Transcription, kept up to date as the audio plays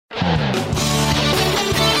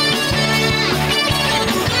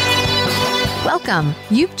Welcome.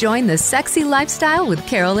 You've joined the Sexy Lifestyle with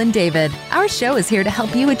Carol and David. Our show is here to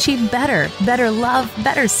help you achieve better love,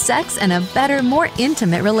 better sex, and a better, more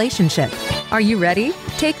intimate relationship. Are you ready?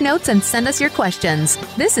 Take notes and send us your questions.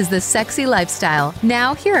 This is the Sexy Lifestyle.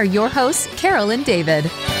 Now, here are your hosts, Carol and David.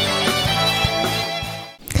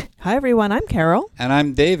 Hi, everyone. I'm Carol. And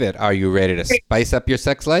I'm David. Are you ready to spice up your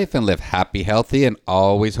sex life and live happy, healthy, and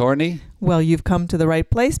always horny? Well, you've come to the right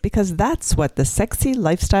place because that's what the Sexy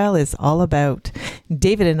Lifestyle is all about.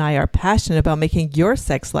 David and I are passionate about making your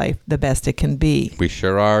sex life the best it can be. We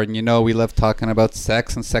sure are. And you know, we love talking about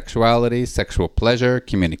sex and sexuality, sexual pleasure,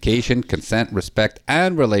 communication, consent, respect,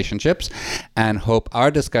 and relationships. And hope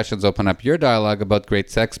our discussions open up your dialogue about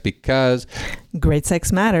great sex because great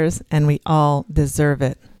sex matters and we all deserve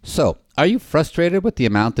it. So, are you frustrated with the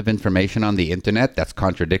amount of information on the internet that's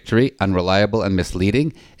contradictory, unreliable, and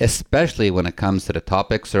misleading, especially when it comes to the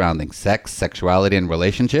topics surrounding sex, sexuality, and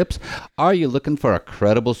relationships? Are you looking for a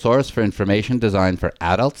credible source for information designed for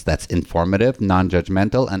adults that's informative,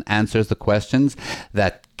 non-judgmental, and answers the questions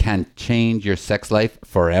that can change your sex life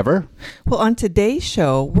forever? Well, on today's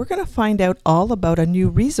show, we're going to find out all about a new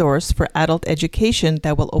resource for adult education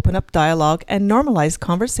that will open up dialogue and normalize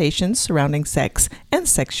conversations surrounding sex and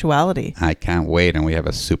sexuality. I can't wait, and we have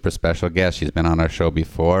a super special guest. She's been on our show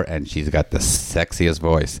before, and she's got the sexiest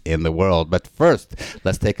voice in the world. But first,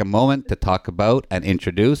 let's take a moment to talk about and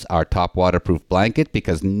introduce our top waterproof blanket,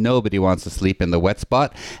 because nobody wants to sleep in the wet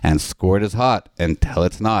spot, and squirt is hot until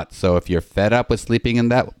it's not. So if you're fed up with sleeping in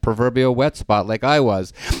that proverbial wet spot like I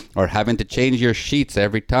was, or having to change your sheets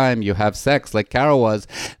every time you have sex like Carol was,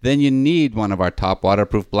 then you need one of our top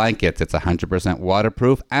waterproof blankets. It's 100%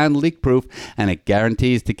 waterproof and leak proof, and it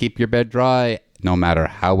guarantees to keep your bed dry no matter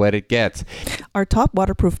how wet it gets. Our top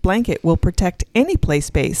waterproof blanket will protect any play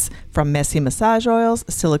space from messy massage oils,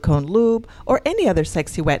 silicone lube, or any other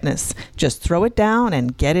sexy wetness. Just throw it down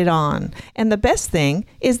and get it on. And the best thing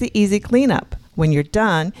is the easy cleanup. When you're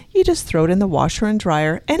done, you just throw it in the washer and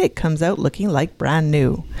dryer and it comes out looking like brand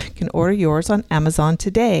new. You can order yours on Amazon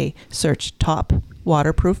today. Search Top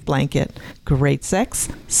Waterproof Blanket. Great sex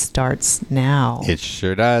starts now. It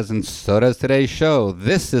sure does, and so does today's show.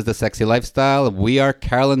 This is The Sexy Lifestyle. We are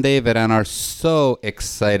Carol and David and are so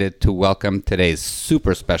excited to welcome today's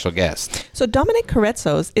super special guest. So Dominnique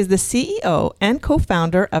Karetsos is the CEO and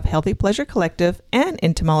co-founder of Healthy Pleasure Collective and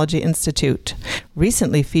Intimology Institute.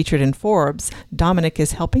 Recently featured in Forbes, Dominnique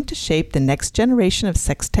is helping to shape the next generation of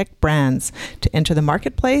sex tech brands to enter the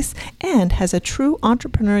marketplace and has a true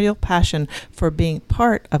entrepreneurial passion for being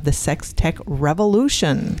part of the sex tech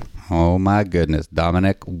revolution. Oh my goodness.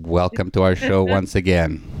 Dominnique, welcome to our show once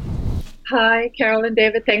again. Hi, Carol and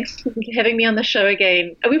David. Thanks for having me on the show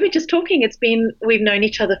again. We were just talking. We've known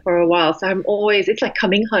each other for a while, so it's like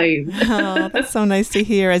coming home. Oh, that's so nice to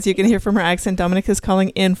hear. As you can hear from her accent, Dominnique is calling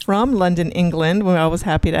in from London, England. We're always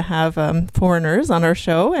happy to have foreigners on our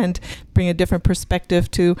show and bring a different perspective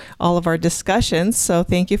to all of our discussions. So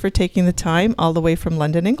thank you for taking the time all the way from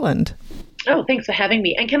London, England. Oh, thanks for having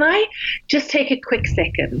me. And can I just take a quick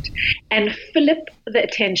second and flip the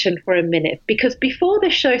attention for a minute? Because before the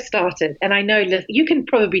show started, and I know you can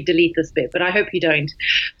probably delete this bit, but I hope you don't.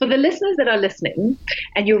 For the listeners that are listening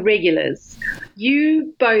and your regulars,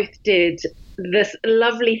 you both did this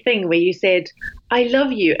lovely thing where you said, I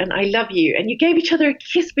love you and I love you. And you gave each other a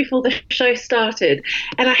kiss before the show started.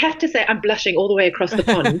 And I have to say, I'm blushing all the way across the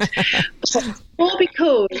pond. All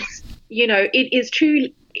because,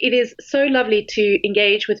 it is so lovely to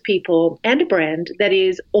engage with people and a brand that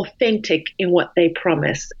is authentic in what they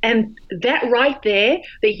promise. And that right there,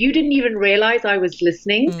 that you didn't even realize I was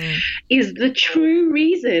listening, is the true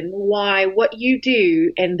reason why what you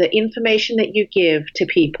do and the information that you give to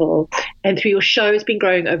people and through your show has been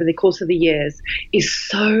growing over the course of the years is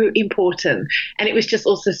so important. And it was just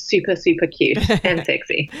also super, super cute and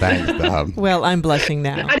sexy. Thanks, Dom. Well, I'm blushing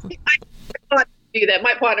now. I can't do that.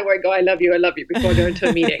 My partner won't go, I love you before going to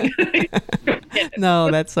a meeting.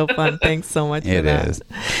 No, that's so fun. Thanks so much for that. It is.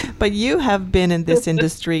 But you have been in this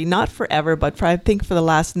industry, not forever, but I think for the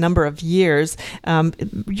last number of years.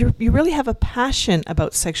 You really have a passion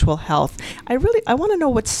about sexual health. I want to know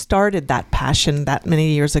what started that passion that many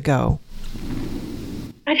years ago.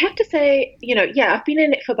 I'd have to say, I've been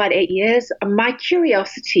in it for about 8 years. My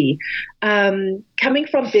curiosity, coming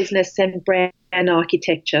from business and brand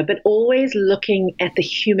architecture, but always looking at the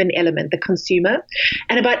human element, the consumer.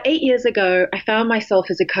 And about 8 years ago, I found myself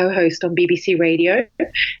as a co-host on BBC Radio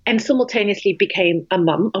and simultaneously became a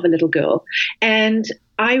mum of a little girl. And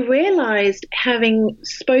I realized, having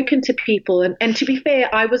spoken to people, and to be fair,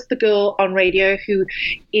 I was the girl on radio who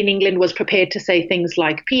in England was prepared to say things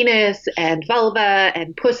like penis and vulva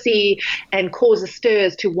and pussy and cause a stir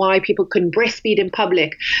as to why people couldn't breastfeed in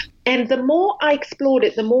public. And the more I explored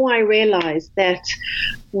it, the more I realized that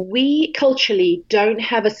we culturally don't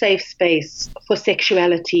have a safe space for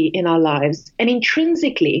sexuality in our lives. And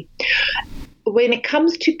intrinsically, when it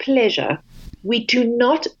comes to pleasure, we do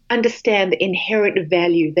not understand the inherent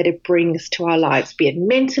value that it brings to our lives, be it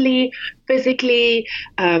mentally, physically,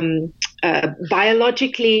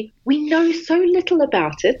 biologically. We know so little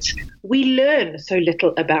about it. We learn so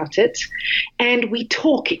little about it, and we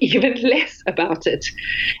talk even less about it.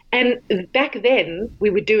 And back then,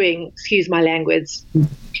 we were doing, excuse my language,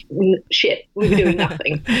 shit. We were doing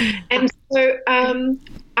nothing. And so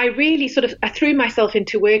I really I threw myself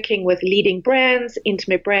into working with leading brands,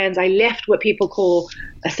 intimate brands. I left what people call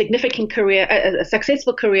a significant career, a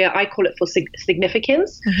successful career. I call it for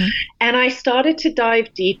significance. Mm-hmm. And I started to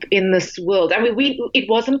dive deep in this world. I mean, it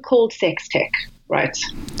wasn't called sex tech, right?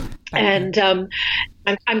 And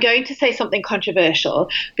I'm going to say something controversial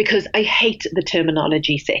because I hate the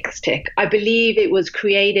terminology sex tech. I believe it was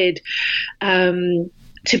created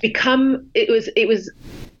to become, it was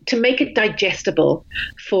to make it digestible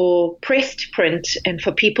for press to print and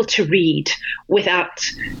for people to read without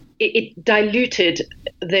it diluted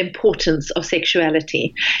the importance of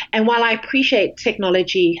sexuality. And while I appreciate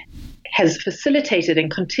technology has facilitated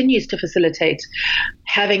and continues to facilitate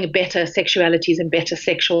having better sexualities and better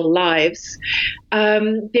sexual lives,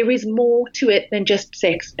 there is more to it than just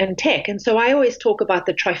sex and tech. And so I always talk about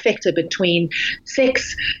the trifecta between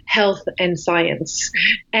sex, health, and science.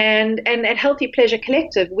 And at Healthy Pleasure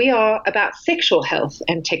Collective, we are about sexual health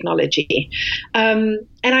and technology.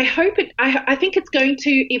 And I hope I think it's going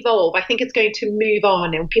to evolve. I think it's going to move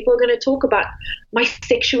on, and people are going to talk about my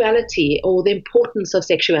sexuality or the importance of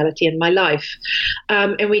sexuality in my life.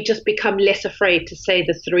 And we just become less afraid to say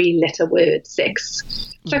the 3-letter word sex.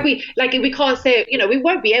 We can't say, we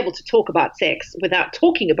won't be able to talk about sex without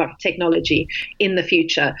talking about technology in the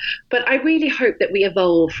future. But I really hope that we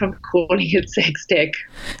evolve from calling it sex tech.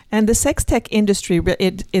 And the sex tech industry,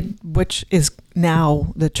 which is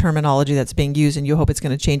now the terminology that's being used, and you hope it's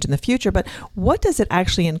going to change in the future, but what does it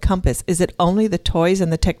actually encompass? Is it only the toys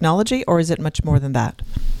and the technology, or is it much more than that?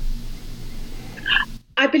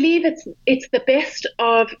 I believe it's the best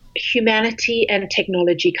of humanity and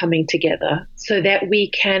technology coming together so that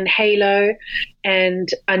we can halo and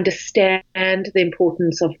understand the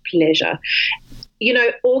importance of pleasure.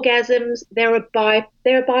 Orgasms, they're a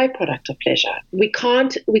byproduct of pleasure. We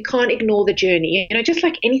can't ignore the journey. Just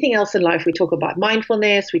like anything else in life, we talk about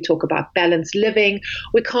mindfulness, we talk about balanced living.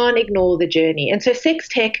 We can't ignore the journey. And so sex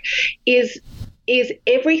tech is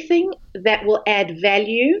everything that will add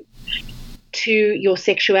value to your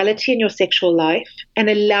sexuality and your sexual life and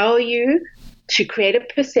allow you to create a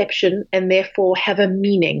perception and therefore have a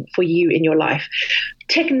meaning for you in your life.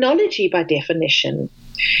 Technology, by definition,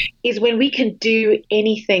 is when we can do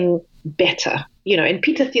anything better. And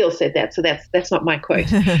Peter Thiel said that, so that's not my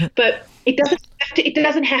quote. But it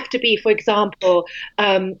doesn't have to be, for example,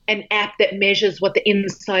 an app that measures what the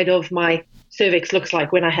inside of my cervix looks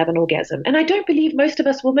like when I have an orgasm. And I don't believe most of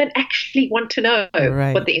us women actually want to know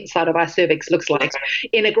what the inside of our cervix looks like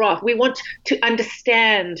in a graph. We want to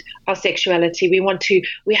understand our sexuality.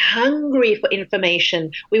 We're hungry for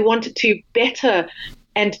information. We want to better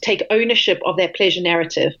and take ownership of that pleasure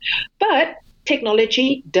narrative. But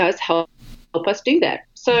technology does help us do that.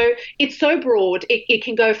 So it's so broad. It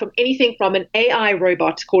can go from anything from an AI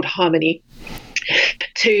robot called Harmony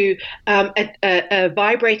to a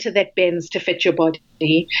vibrator that bends to fit your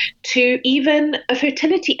body, to even a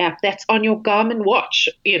fertility app that's on your Garmin watch.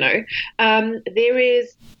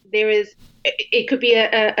 It could be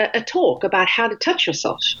a talk about how to touch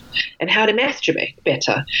yourself and how to masturbate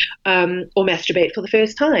better, or masturbate for the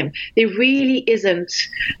first time. There really isn't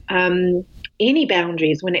any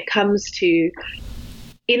boundaries when it comes to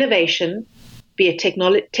innovation, be it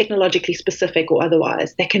technologically specific or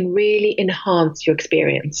otherwise, that can really enhance your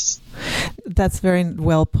experience. That's very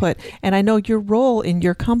well put. And I know your role in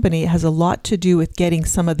your company has a lot to do with getting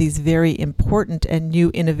some of these very important and new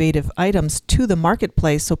innovative items to the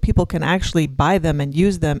marketplace so people can actually buy them and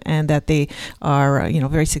use them, and that they are,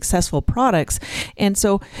 very successful products. And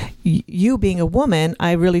so you being a woman,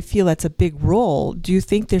 I really feel that's a big role. Do you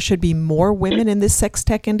think there should be more women in this sex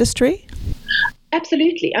tech industry?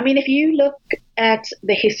 Absolutely. I mean, if you look at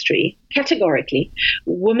the history, categorically,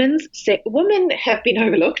 women have been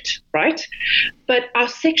overlooked, right? But our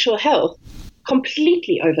sexual health,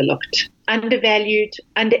 completely overlooked. undervalued,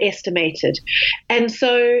 underestimated. And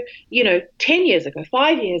so, 10 years ago,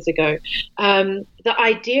 5 years ago, the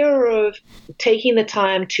idea of taking the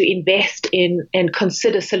time to invest in and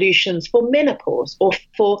consider solutions for menopause or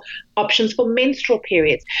for options for menstrual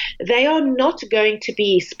periods, they are not going to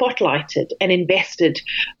be spotlighted and invested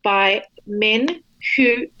by men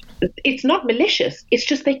who, it's not malicious, it's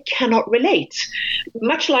just they cannot relate.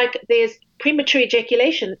 Much like there's premature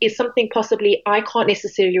ejaculation is something possibly I can't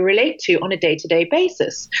necessarily relate to on a day-to-day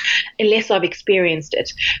basis unless I've experienced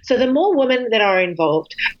it. So the more women that are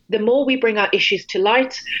involved, the more we bring our issues to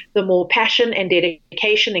light, the more passion and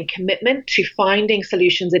dedication and commitment to finding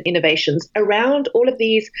solutions and innovations around all of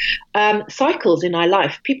these cycles in our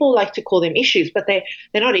life. People like to call them issues, but they're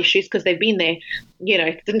not issues because they've been there.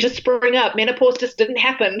 It didn't just spring up. Menopause just didn't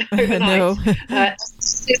happen overnight. No.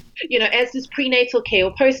 As does prenatal care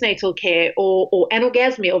or postnatal care or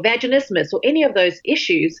anorgasmia or vaginismus or any of those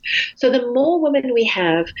issues. So the more women we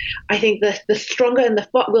have, I think the stronger and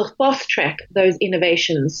we'll fast track those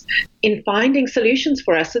innovations in finding solutions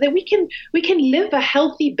for us so that we can live a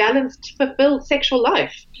healthy, balanced, fulfilled sexual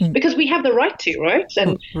life because we have the right to, right?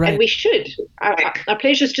 And we should. Our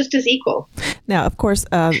pleasure is just as equal. Now, of course,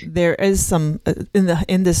 there is some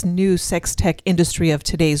in this new sex tech industry of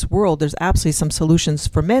today's world. There's absolutely some solutions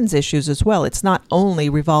for men's issues as well. It's not only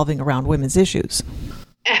revolving around women's issues.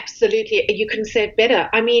 Absolutely. You couldn't say it better.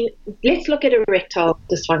 I mean, let's look at erectile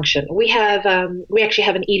dysfunction. We actually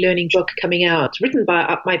have an e-learning book coming out written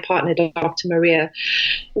by my partner, Dr. Maria,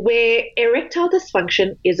 where erectile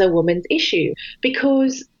dysfunction is a woman's issue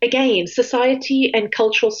because, again, society and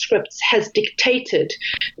cultural scripts has dictated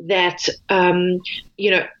that, and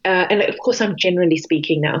of course I'm generally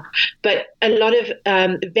speaking now, but a lot of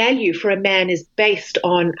value for a man is based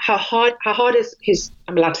on how hard is his,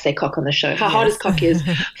 I'm allowed to say cock on the show, how hard his cock is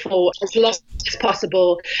for as long as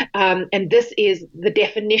possible. And this is the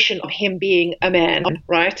definition of him being a man,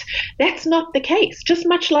 right? That's not the case. Just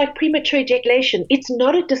much like premature ejaculation, it's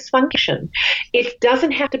not a dysfunction. It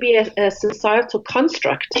doesn't have to be a societal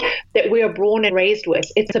construct that we are born and raised with.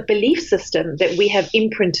 It's a belief system that we have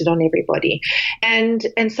imprinted on everybody. And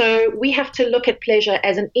so we have to look at pleasure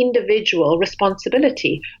as an individual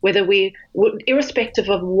responsibility, whether irrespective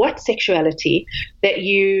of what sexuality that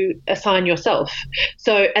you assign yourself.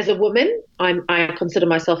 So as a woman, I consider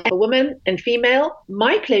myself a woman and female.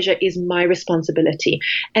 My pleasure is my responsibility.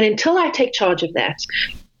 And until I take charge of that,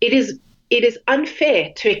 it is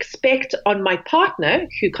unfair to expect on my partner,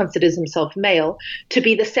 who considers himself male, to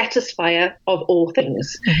be the satisfier of all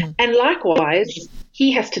things. Mm-hmm. And likewise,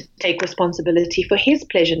 he has to take responsibility for his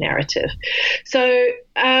pleasure narrative. So,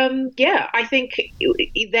 I think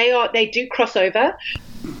they do cross over.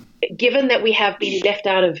 Given that we have been left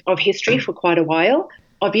out of history for quite a while,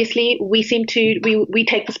 obviously we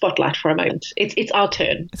take the spotlight for a moment. It's our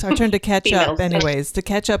turn. It's our turn to catch up anyways, to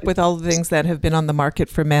catch up with all the things that have been on the market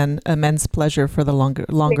for men's pleasure for the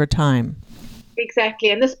longer time.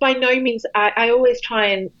 Exactly. And this by no means, I always try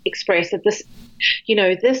and express that this,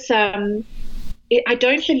 I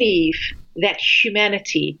don't believe that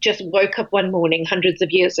humanity just woke up one morning hundreds of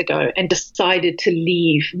years ago and decided to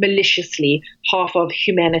leave maliciously half of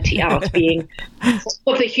humanity out, being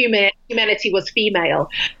of the humanity was female,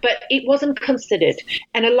 but it wasn't considered.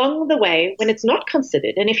 And along the way, when it's not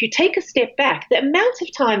considered, and if you take a step back, the amount of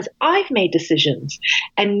times I've made decisions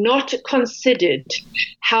and not considered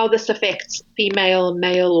how this affects female,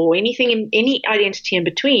 male, or anything in any identity in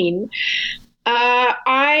between,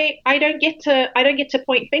 I don't get to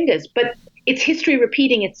point fingers, but it's history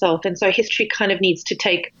repeating itself, and so history kind of needs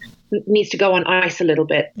to go on ice a little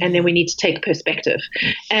bit, and then we need to take perspective.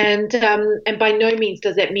 And by no means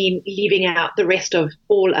does that mean leaving out the rest of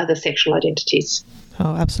all other sexual identities.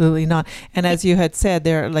 Oh, absolutely not. And as you had said,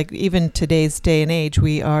 even today's day and age,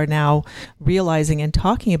 we are now realizing and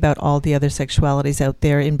talking about all the other sexualities out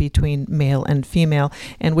there in between male and female,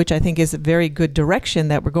 and which I think is a very good direction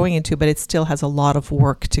that we're going into, but it still has a lot of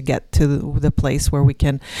work to get to the place where we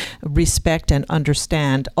can respect and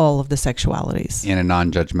understand all of the sexualities. In a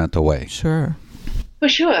non-judgmental way. Sure. For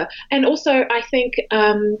sure. And also, I think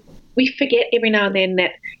we forget every now and then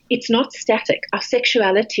that it's not static. Our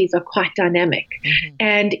sexualities are quite dynamic. Mm-hmm.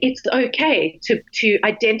 And it's okay to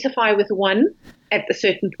identify with one at a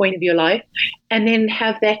certain point of your life and then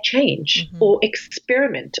have that change, mm-hmm. or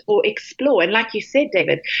experiment or explore. And like you said,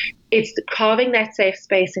 David, it's carving that safe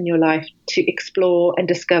space in your life to explore and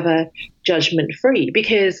discover judgment-free,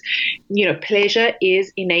 because, pleasure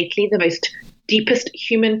is innately the most deepest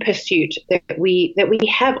human pursuit that we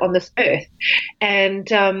have on this earth. And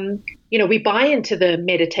we buy into the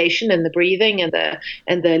meditation and the breathing and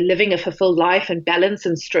the living a fulfilled life and balance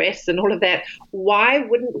and stress and all of that. Why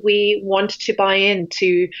wouldn't we want to buy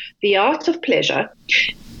into the art of pleasure,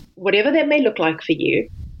 whatever that may look like for you,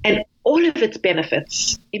 and all of its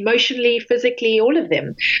benefits, emotionally, physically, all of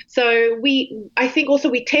them. So I think also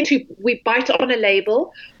we bite on a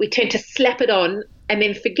label, we tend to slap it on, and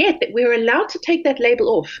then forget that we're allowed to take that label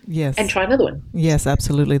off. Yes. And try another one. Yes,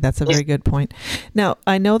 absolutely. That's a very good point. Now,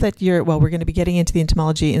 I know that we're going to be getting into the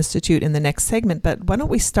Intimology Institute in the next segment, but why don't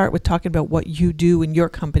we start with talking about what you do in your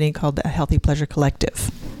company called the Healthy Pleasure Collective?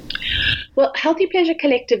 Well, Healthy Pleasure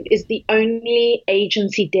Collective is the only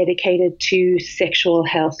agency dedicated to sexual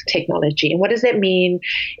health technology. And what does that mean?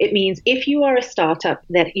 It means if you are a startup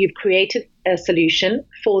that you've created a solution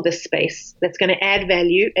for this space that's going to add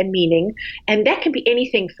value and meaning, and that can be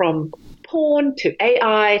anything from porn to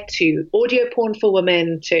AI to audio porn for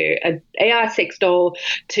women to an AI sex doll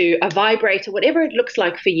to a vibrator, whatever it looks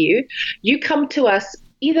like for you, you come to us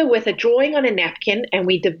either with a drawing on a napkin and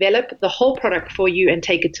we develop the whole product for you and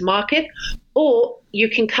take it to market, or you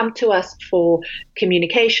can come to us for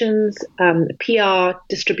communications, PR,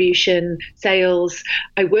 distribution, sales.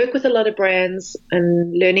 I work with a lot of brands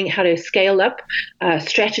and learning how to scale up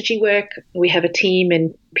strategy work. We have a team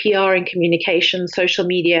in PR and communication, social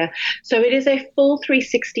media. So it is a full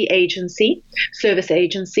 360 agency, service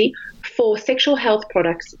agency for sexual health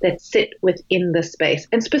products that sit within the space,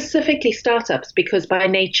 and specifically startups, because by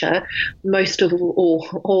nature, most of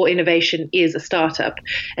all innovation is a startup.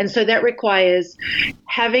 And so that requires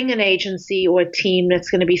having an agency or a team that's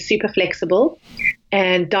going to be super flexible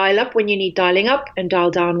and dial up when you need dialing up and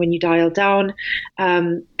dial down when you dial down,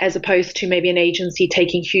 as opposed to maybe an agency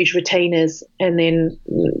taking huge retainers and then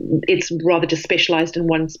it's rather just specialized in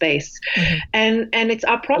one space. Mm-hmm. And it's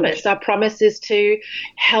our promise. Our promise is to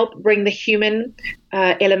help bring the human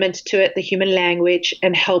element to it, the human language,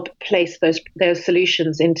 and help place those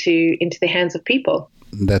solutions into the hands of people.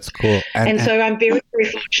 That's cool. And so I'm very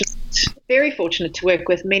fortunate to work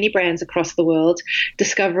with many brands across the world,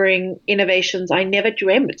 discovering innovations I never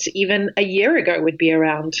dreamt even a year ago would be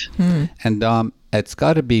around. And it's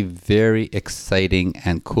got to be very exciting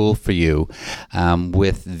and cool for you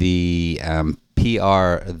with the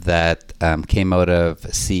PR that came out of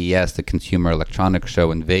CES, the Consumer Electronics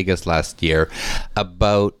Show in Vegas last year,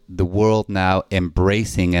 about the world now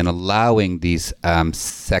embracing and allowing these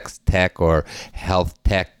sex tech or health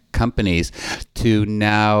tech companies to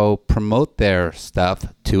now promote their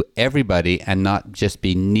stuff to everybody and not just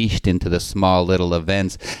be niched into the small little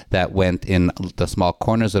events that went in the small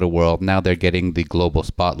corners of the world. Now they're getting the global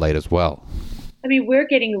spotlight as well. I mean, we're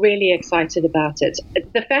getting really excited about it.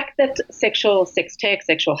 The fact that sex tech,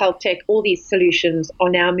 sexual health tech, all these solutions are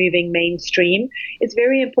now moving mainstream is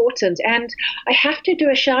very important. And I have to do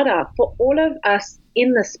a shout out for all of us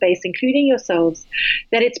in this space, including yourselves,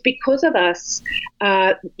 that it's because of us,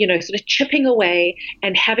 sort of chipping away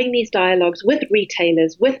and having these dialogues with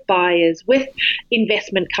retailers, with buyers, with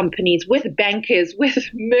investment companies, with bankers, with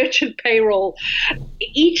merchant payroll,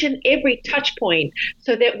 each and every touch point,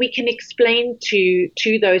 so that we can explain to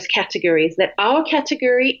those categories that our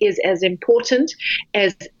category is as important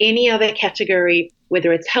as any other category,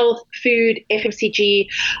 whether it's health, food, FMCG.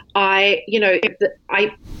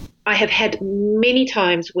 I have had many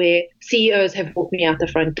times where CEOs have walked me out the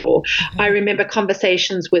front door. Mm-hmm. I remember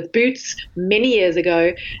conversations with Boots many years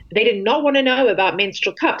ago. They did not want to know about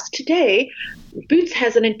menstrual cups. Today, Boots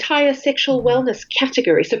has an entire sexual wellness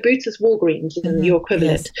category. So Boots is Walgreens, mm-hmm. your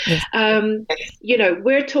equivalent. Yes. I'm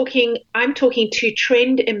talking to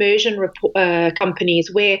trend immersion companies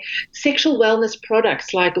where sexual wellness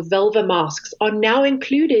products like vulva masks are now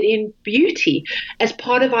included in beauty as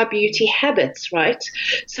part of our beauty habits, right?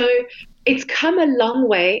 So it's come a long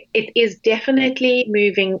way. It is definitely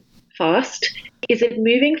moving fast. Is it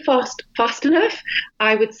moving fast enough?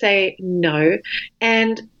 I would say no.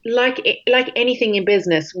 And like anything in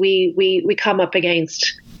business, we come up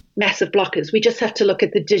against massive blockers. We just have to look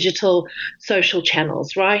at the digital social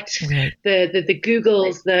channels, right? Mm-hmm. The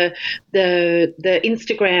Googles, the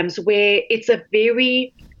Instagrams, where it's a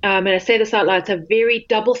very and I say this out loud, it's a very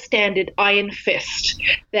double-standard iron fist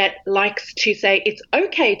that likes to say it's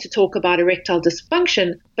okay to talk about erectile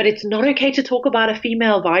dysfunction, but it's not okay to talk about a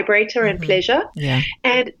female vibrator and pleasure. Yeah.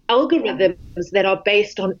 And algorithms that are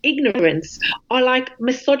based on ignorance are like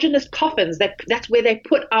misogynist coffins. That's where they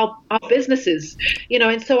put our businesses,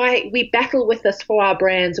 and so we battle with this for our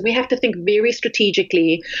brands, and we have to think very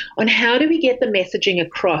strategically on how do we get the messaging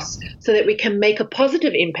across so that we can make a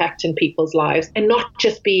positive impact in people's lives and not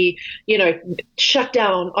just be be, shut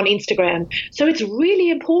down on Instagram. So it's really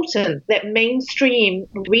important that mainstream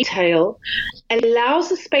retail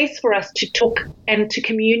allows a space for us to talk and to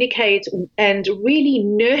communicate and really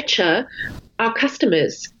nurture our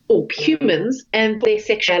customers or humans and their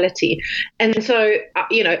sexuality. And so,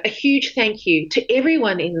 a huge thank you to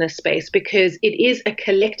everyone in this space, because it is a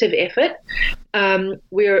collective effort.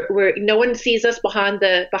 We're no one sees us behind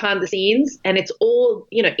the scenes, and it's all,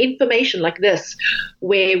 information like this,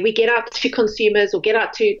 where we get out to consumers or get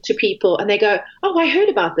out to people and they go, oh, I heard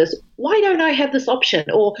about this. Why don't I have this option?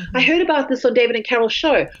 Or I heard about this on David and Carol's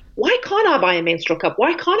show. Why can't I buy a menstrual cup?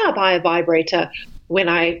 Why can't I buy a vibrator when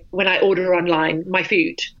I order online my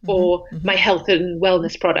food or my health and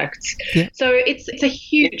wellness products? Yeah. So it's a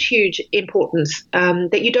huge importance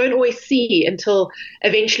that you don't always see until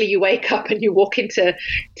eventually you wake up and you walk into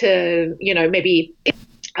maybe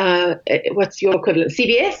what's your equivalent,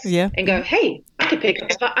 CVS, and go, hey, I could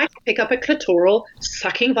pick up a clitoral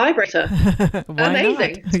sucking vibrator.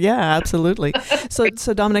 Amazing. Not? Yeah, absolutely.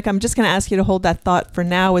 So Dominnique, I'm just going to ask you to hold that thought for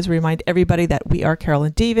now as we remind everybody that we are Carol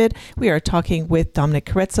and David. We are talking with Dominnique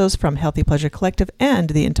Karetsos from Healthy Pleasure Collective and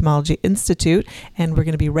the Intimology Institute, and we're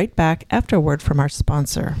going to be right back after a word from our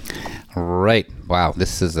sponsor. Right. Wow.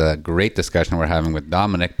 This is a great discussion we're having with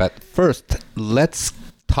Dominnique. But first, let's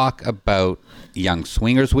talk about Young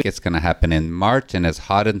Swingers Week. It's going to happen in March, and as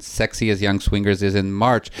hot and sexy as Young Swingers is in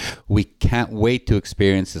March, we can't wait to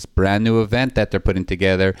experience this brand new event that they're putting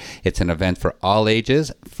together. It's an event for all ages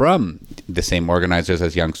from the same organizers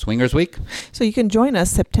as Young Swingers Week. So you can join us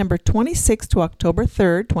September 26th to October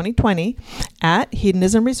 3rd, 2020 at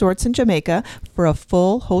Hedonism Resorts in Jamaica for a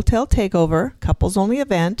full hotel takeover, couples-only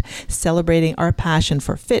event celebrating our passion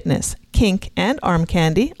for fitness, kink, and arm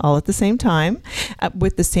candy all at the same time,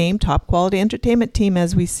 with the same top quality entertainment team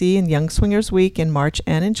as we see in Young Swingers Week in March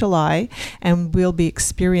and in July. And we'll be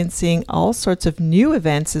experiencing all sorts of new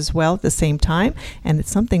events as well at the same time. And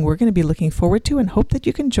it's something we're going to be looking forward to and hope that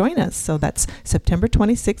you can join us. So that's September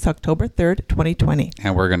 26th, October 3rd, 2020.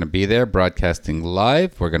 And we're going to be there broadcasting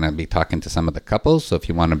live. We're going to be talking to some of the couples. So if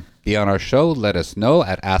you want to be on our show, let us know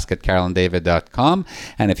at ask@carolanddavid.com.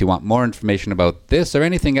 And if you want more information about this or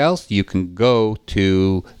anything else, you can go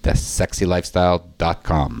to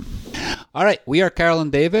thesexylifestyle.com. All right, we are Carol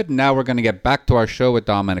and David. Now we're going to get back to our show with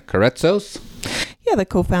Dominnique Karetsos. Yeah, the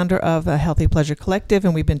co-founder of Healthy Pleasure Collective,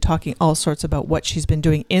 and we've been talking all sorts about what she's been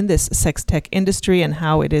doing in this sex tech industry and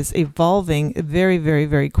how it is evolving very, very,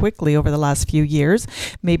 very quickly over the last few years.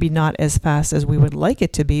 Maybe not as fast as we would like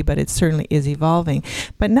it to be, but it certainly is evolving.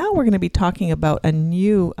 But now we're going to be talking about a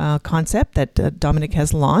new concept that Dominnique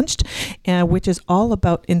has launched, which is all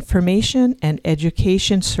about information and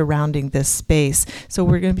education surrounding this space. So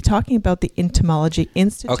we're going to be talking about the Intimology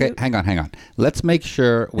Institute. Okay, hang on. Let's make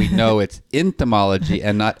sure we know it's Intimology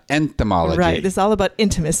and not entomology. Right. It's all about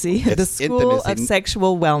intimacy. It's the School intimacy, of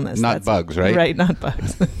Sexual Wellness. Not bugs, right? Right, not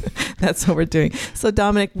bugs. That's what we're doing. So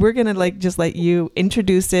Dominnique, we're going to just let you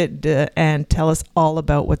introduce it and tell us all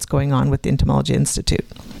about what's going on with the Intimology Institute.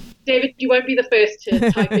 David, you won't be the first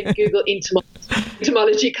to type in Google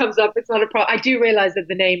Intimology comes up. It's not a problem. I do realize that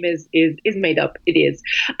the name is made up. It is.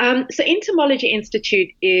 So Intimology Institute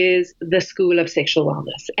is the School of Sexual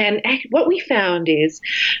Wellness. And what we found is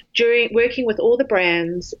during working with all the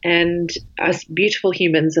brands and us beautiful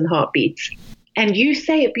humans and heartbeats, and you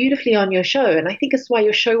say it beautifully on your show, and I think it's why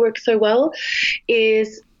your show works so well,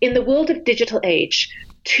 is in the world of digital age,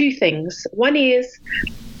 two things. One is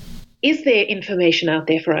there information out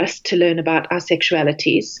there for us to learn about our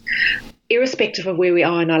sexualities, irrespective of where we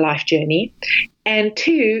are in our life journey? And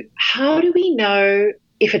two, how do we know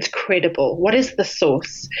if it's credible? What is the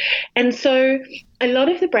source? And so a lot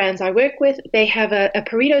of the brands I work with, they have a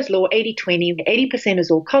Pareto's Law, 80-20. 80% is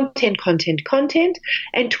all content,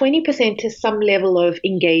 and 20% is some level of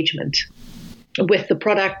engagement with the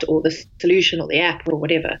product or the solution or the app or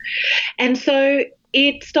whatever. And so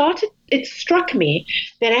it struck me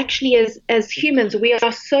that actually as humans, we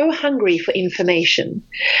are so hungry for information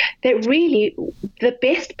that really the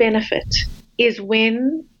best benefit is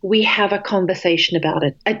when we have a conversation about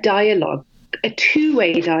it, a dialogue, a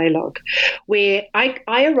two-way dialogue, where I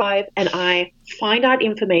arrive and I find out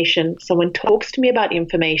information, someone talks to me about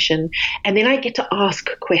information, and then I get to ask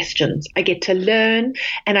questions. I get to learn,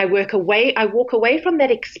 and I walk away from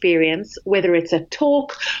that experience, whether it's a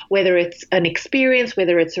talk, whether it's an experience,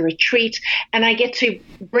 whether it's a retreat, and I get to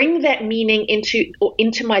bring that meaning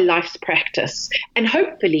into my life's practice. And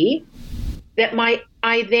hopefully that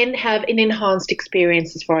I then have an enhanced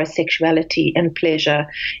experience as far as sexuality and pleasure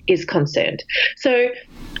is concerned. So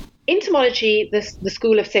Intimology, the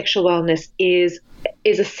School of Sexual Wellness, is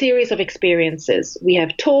is a series of experiences. We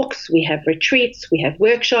have talks, we have retreats, we have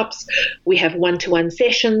workshops, we have one-to-one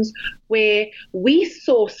sessions where we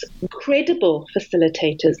source credible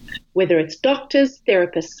facilitators, whether it's doctors,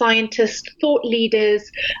 therapists, scientists, thought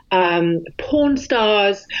leaders, porn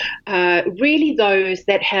stars, really those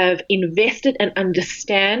that have invested and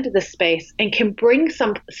understand the space and can bring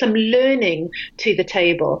some learning to the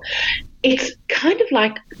table. It's kind of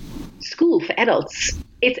like school for adults.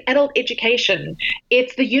 It's adult education.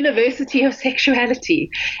 It's the University of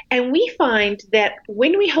Sexuality. And we find that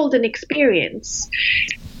when we hold an experience,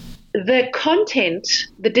 the content,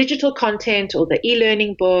 the digital content or the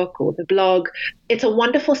e-learning book or the blog, it's a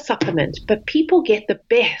wonderful supplement, but people get the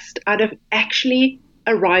best out of actually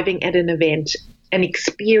arriving at an event and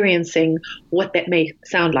experiencing what that may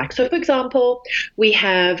sound like. So, for example,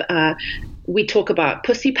 we talk about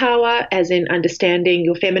pussy power, as in understanding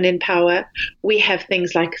your feminine power. We have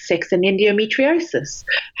things like sex and endometriosis,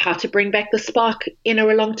 how to bring back the spark in a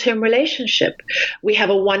long-term relationship. We have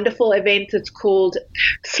a wonderful event that's called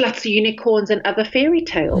Sluts, Unicorns, and Other Fairy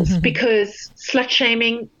Tales, because slut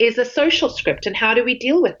shaming is a social script, and how do we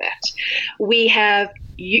deal with that? We have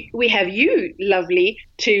you, lovely,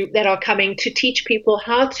 that are coming to teach people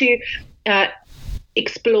how to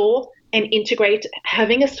explore and integrate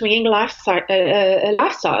having a swinging lifestyle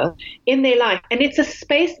in their life. And it's a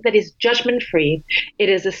space that is judgment-free. It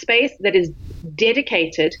is a space that is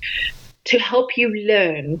dedicated to help you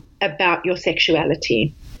learn about your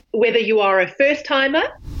sexuality. Whether you are a first-timer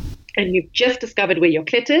and you've just discovered where your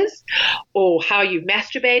clit is, or how you've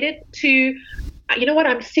masturbated, to, you know what,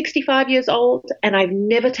 I'm 65 years old and I've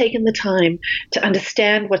never taken the time to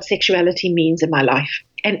understand what sexuality means in my life,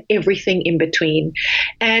 and everything in between.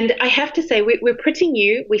 And I have to say, we're pretty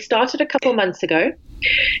new. We started a couple months ago,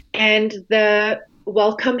 and the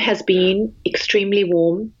welcome has been extremely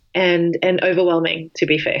warm and overwhelming, to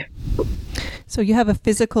be fair. So you have a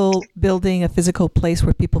physical building, a physical place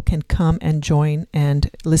where people can come and join and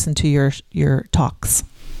listen to your talks.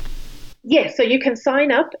 Yes, so you can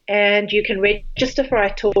sign up and you can register for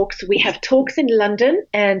our talks. We have talks in London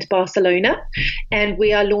and Barcelona, and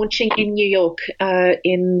we are launching in New York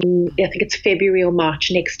in, I think it's February or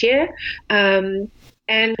March next year.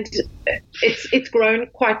 And it's grown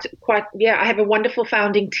quite. Yeah, I have a wonderful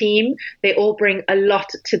founding team. They all bring a lot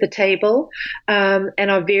to the table, and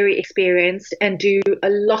are very experienced and do a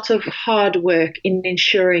lot of hard work in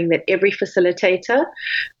ensuring that every facilitator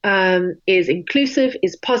is inclusive,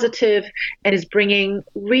 is positive, and is bringing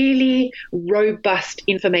really robust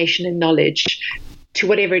information and knowledge to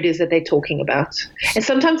whatever it is that they're talking about. And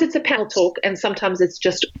sometimes it's a panel talk, and sometimes it's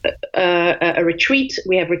just a retreat.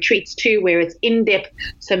 We have retreats too, where it's in-depth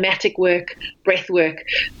somatic work, breath work,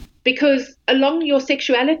 because along your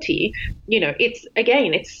sexuality, it's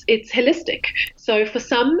holistic. So for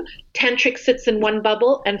some, tantric sits in one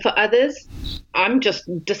bubble, and for others, I'm just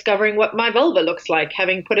discovering what my vulva looks like,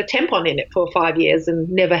 having put a tampon in it for 5 years and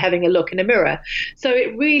never having a look in a mirror. So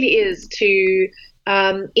it really is to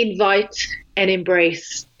invite and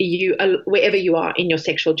embrace you wherever you are in your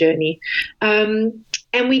sexual journey. And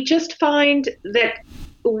we just find that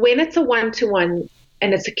when it's a one-to-one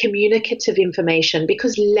and it's a communicative information,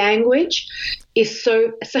 because language is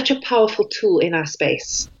such a powerful tool in our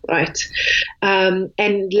space, right?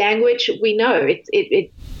 And language, we know,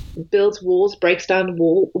 it builds walls, breaks down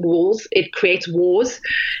walls, it creates wars,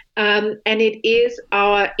 and it is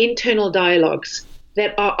our internal dialogues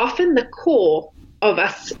that are often the core of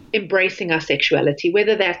us embracing our sexuality,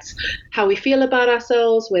 whether that's how we feel about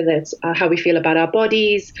ourselves, whether it's how we feel about our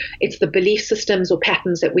bodies, it's the belief systems or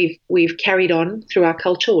patterns that we've carried on through our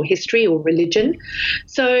culture or history or religion.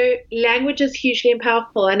 So language is hugely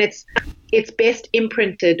powerful, and it's best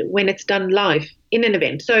imprinted when it's done live in an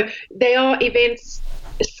event. So they are events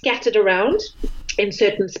scattered around in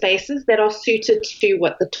certain spaces that are suited to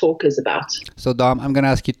what the talk is about. So Dom, I'm going to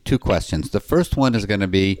ask you two questions. The first one is going to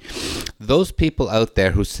be those people out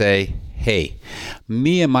there who say, hey,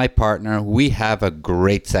 me and my partner, we have a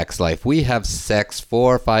great sex life. We have sex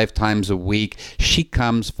 4 or 5 times a week. She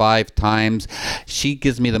comes 5 times. She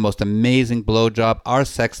gives me the most amazing blowjob. Our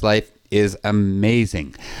sex life is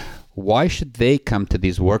amazing. Why should they come to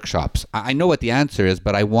these workshops? I know what the answer is,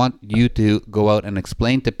 but I want you to go out and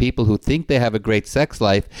explain to people who think they have a great sex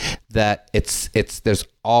life that there's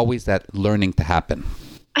always that learning to happen.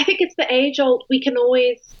 I think it's the age-old. We can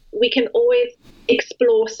always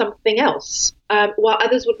explore something else. While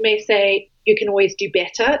others may say you can always do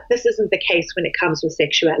better, this isn't the case when it comes with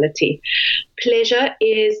sexuality. Pleasure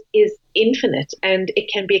is infinite, and it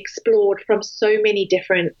can be explored from so many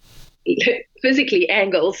different physically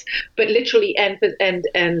angles, but literally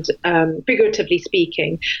and figuratively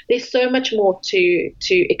speaking, there's so much more to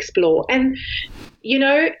explore. And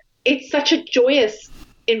it's such a joyous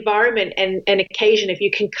environment and an occasion if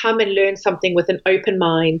you can come and learn something with an open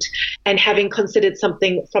mind and having considered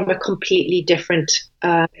something from a completely different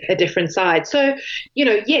side. So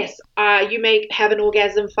yes, you may have an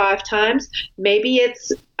orgasm 5 times. Maybe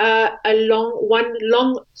it's a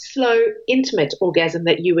long, slow, intimate orgasm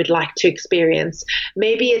that you would like to experience.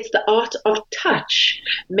 Maybe it's the art of touch.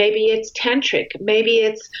 Maybe it's tantric. Maybe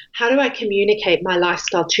it's how do I communicate my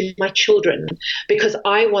lifestyle to my children, because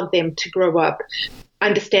I want them to grow up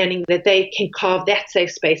understanding that they can carve that safe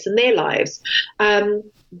space in their lives.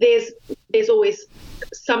 There's always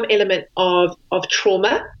some element of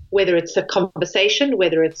trauma, whether it's a conversation,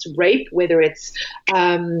 whether it's rape, whether it's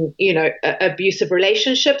abusive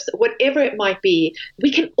relationships, whatever it might be.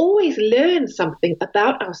 We can always learn something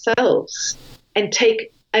about ourselves and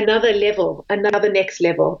take another next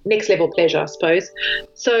level pleasure, I suppose.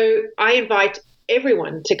 So I invite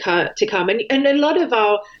everyone to come, and a lot of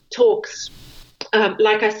our talks,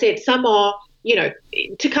 like I said, some are,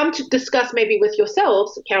 to come to discuss maybe with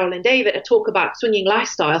yourselves, Carol and David, a talk about swinging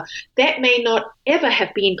lifestyle. That may not ever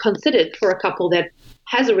have been considered for a couple that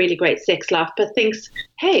has a really great sex life, but thinks,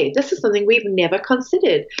 hey, this is something we've never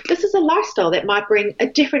considered. This is a lifestyle that might bring a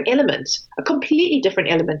different element, a completely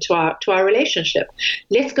different element to our relationship.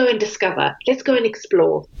 Let's go and discover. Let's go and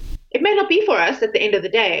explore. It may not be for us at the end of the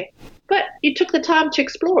day, but you took the time to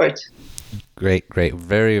explore it. Great.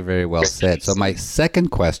 Very, very well said. So my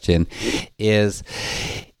second question is,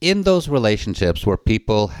 in those relationships where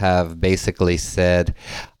people have basically said,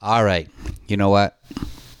 all right, you know what?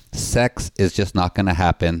 Sex is just not going to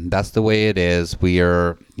happen. That's the way it is. We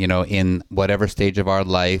are, in whatever stage of our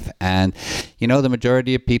life. And, the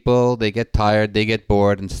majority of people, they get tired, they get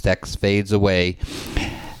bored, and sex fades away.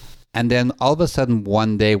 And then all of a sudden,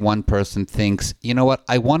 one day, one person thinks, you know what,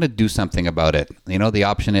 I want to do something about it. The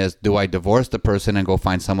option is, do I divorce the person and go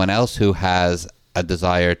find someone else who has a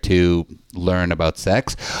desire to learn about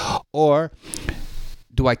sex? Or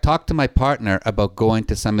do I talk to my partner about going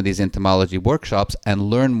to some of these Intimology workshops and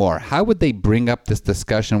learn more? How would they bring up this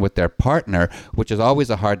discussion with their partner, which is always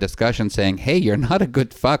a hard discussion, saying, hey, you're not a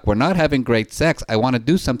good fuck. We're not having great sex. I want to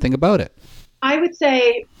do something about it. I would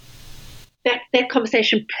say that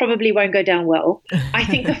conversation probably won't go down well. I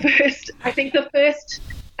think the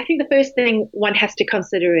first thing one has to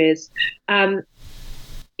consider is,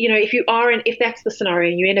 if that's the scenario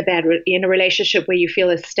and you're in a relationship where you feel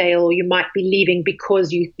is stale, or you might be leaving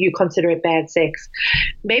because you consider it bad sex,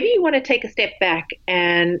 maybe you want to take a step back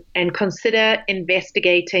and consider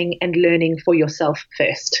investigating and learning for yourself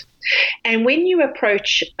first. And when you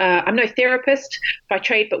approach, I'm no therapist by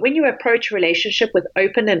trade, but when you approach a relationship with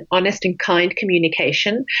open and honest and kind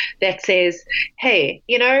communication that says, hey,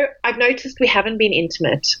 I've noticed we haven't been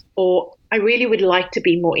intimate, or I really would like to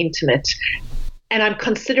be more intimate, and I'm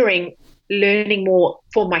considering learning more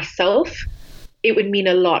for myself, it would mean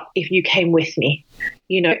a lot if you came with me,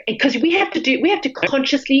 because we have to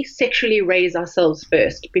consciously sexually raise ourselves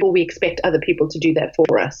first before we expect other people to do that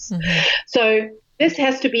for us. Mm-hmm. So this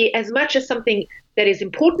has to be as much as something that is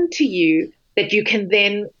important to you, that you can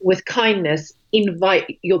then, with kindness,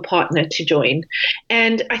 invite your partner to join.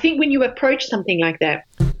 And I think when you approach something like that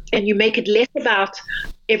and you make it less about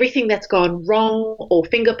everything that's gone wrong or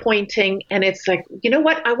finger pointing, and it's like, you know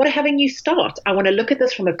what, I want to have a new start. I want to look at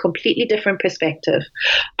this from a completely different perspective.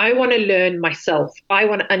 I want to learn myself. I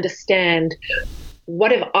want to understand,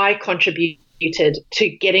 what have I contributed to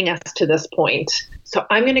getting us to this point? So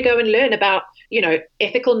I'm going to go and learn about,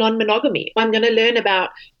 ethical non-monogamy. I'm going to learn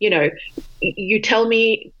about, you tell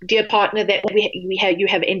me, dear partner, that you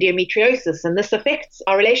have endometriosis and this affects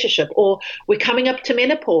our relationship, or we're coming up to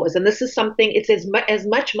menopause and this is something, it's as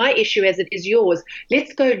much my issue as it is yours.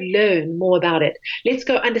 Let's go learn more about it. Let's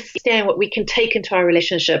go understand what we can take into our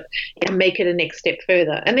relationship and make it a next step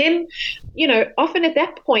further. And then, often at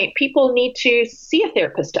that point, people need to see a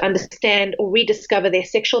therapist to understand or rediscover their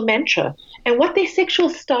sexual mantra and what their sexual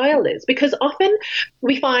style is. Because often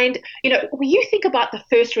we find, when you think about the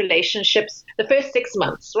first relationships, the first 6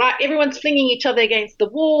 months, right? Everyone's flinging each other against the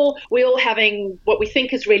wall. We're all having what we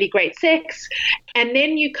think is really great sex. And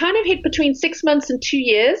then you kind of hit between 6 months and 2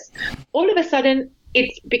 years. All of a sudden,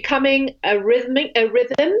 it's becoming a rhythm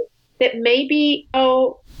that maybe,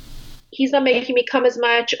 he's not making me come as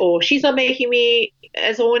much, or she's not making me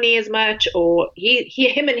as horny as much, or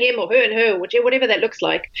him and him, or her and her, whatever that looks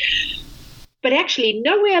like. But actually,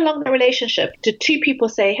 nowhere along the relationship do two people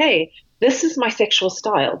say, hey, this is my sexual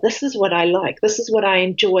style. This is what I like. This is what I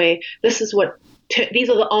enjoy. This is what these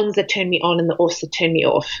are the ons that turn me on and the offs that turn me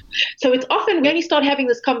off. So it's often we only start having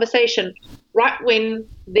this conversation right when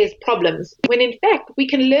there's problems, when in fact we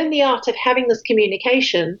can learn the art of having this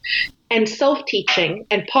communication and self-teaching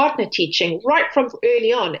and partner teaching right from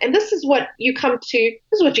early on. And this is what you come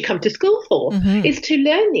to school for, is to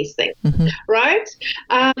learn these things, right?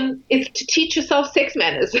 It's to teach yourself sex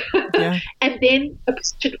manners and then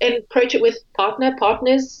approach it with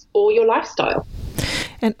partners, or your lifestyle.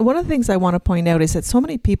 And one of the things I want to point out is that so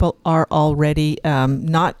many people are already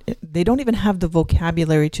they don't even have the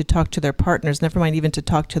vocabulary to talk to their partners, never mind even to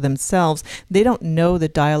talk to themselves. They don't know the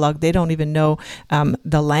dialogue. They don't even know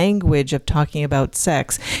the language of talking about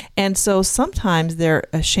sex. And so sometimes they're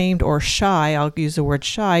ashamed or shy, I'll use the word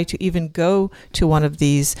shy, to even go to one of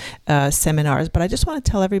these seminars. But I just want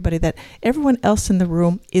to tell everybody that everyone else in the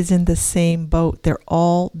room is in the same boat. They're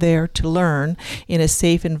all there to learn in a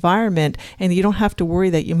safe environment, and you don't have to worry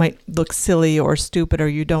that you might look silly or stupid or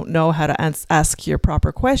you don't know how to ask your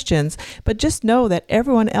proper questions, but just know that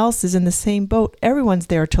everyone else is in the same boat. Everyone's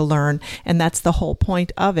there to learn, and that's the whole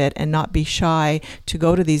point of it, and not be shy to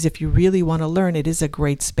go to these. If you really want to learn, it is a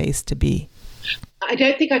great space to be. I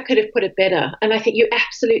don't think I could have put it better. And I think you're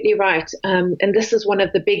absolutely right. And this is one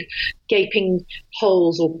of the big gaping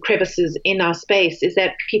holes or crevices in our space, is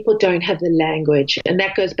that people don't have the language. And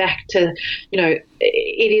that goes back to, it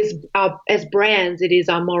is as brands, it is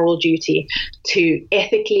our moral duty to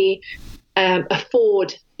ethically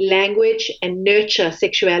afford language and nurture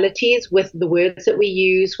sexualities with the words that we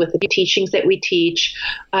use, with the teachings that we teach,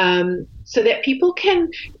 so that people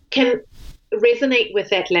can resonate with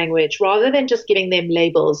that language rather than just giving them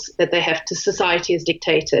labels that they have to, society has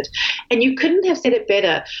dictated. And you couldn't have said it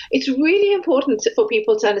better. It's really important for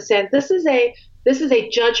people to understand this is a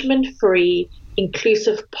judgment-free,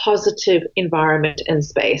 inclusive, positive environment and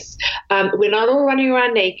space. We're not all running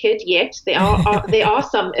around naked yet. There are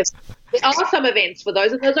some events for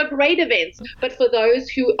those, and those are great events. But for those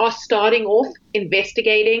who are starting off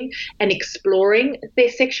investigating and exploring their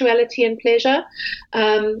sexuality and pleasure,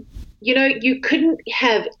 you couldn't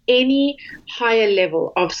have any higher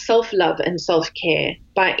level of self-love and self-care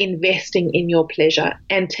by investing in your pleasure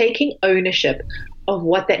and taking ownership of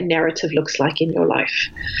what that narrative looks like in your life.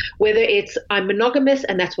 Whether it's I'm monogamous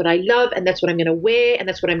and that's what I love and that's what I'm going to wear and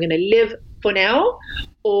that's what I'm going to live for now,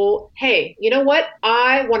 or hey, you know what?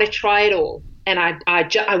 I want to try it all. And I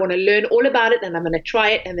want to learn all about it, and I'm going to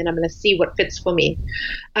try it, and then I'm going to see what fits for me.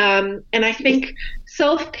 And I think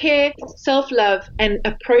self-care, self-love, and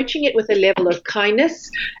approaching it with a level of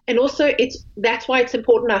kindness, and also that's why it's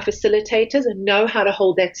important our facilitators know how to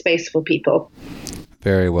hold that space for people.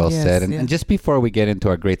 Very well said. And just before we get into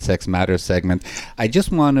our Great Sex Matters segment, I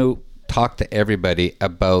just want to talk to everybody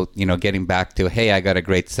about, getting back to, hey, I got a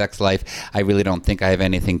great sex life. I really don't think I have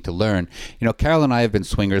anything to learn. Carol and I have been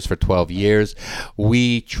swingers for 12 years.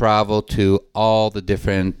 We travel to all the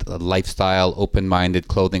different lifestyle, open-minded,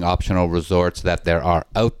 clothing optional resorts that there are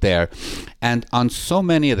out there. And on so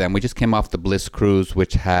many of them, we just came off the Bliss Cruise,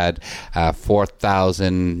 which had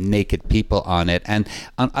 4,000 naked people on it. And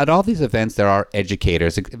at all these events, there are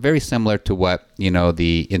educators, very similar to what,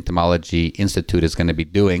 the Intimology Institute is going to be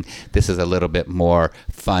doing. This is a little bit more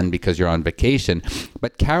fun because you're on vacation.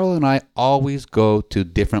 But Carol and I always go to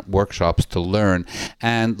different workshops to learn.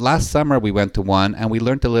 And last summer, we went to one and we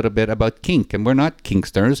learned a little bit about kink. And we're not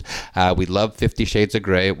kinksters. We love 50 Shades of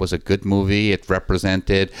Grey. It was a good movie. It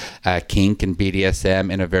represented kink and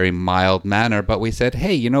BDSM in a very mild manner, but we said,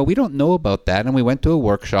 hey, we don't know about that, and we went to a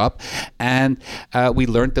workshop and we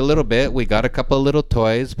learned a little bit. We got a couple of little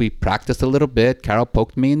toys. We practiced a little bit. Carol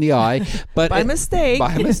poked me in the eye, but by mistake.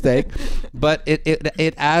 But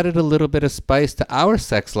it added a little bit of spice to our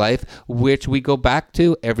sex life, which we go back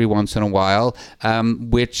to every once in a while,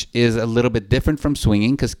 which is a little bit different from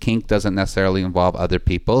swinging because kink doesn't necessarily involve other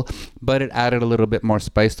people, but it added a little bit more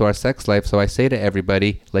spice to our sex life. So I say to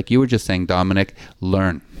everybody, like you were just saying, Dominnique,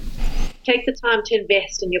 learn. Take the time to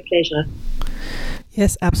invest in your pleasure.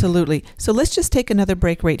 Yes, absolutely. So let's just take another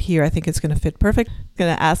break right here. I think it's going to fit perfect. I'm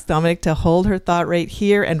going to ask Dominnique to hold her thought right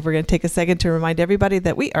here, and we're going to take a second to remind everybody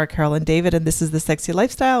that we are Carol and David, and this is The Sexy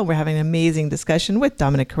Lifestyle, and we're having an amazing discussion with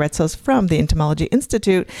Dominnique Karetsos from the Intimology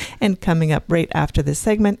Institute, and coming up right after this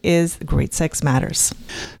segment is Great Sex Matters.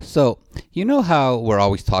 So, you know how we're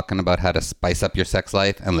always talking about how to spice up your sex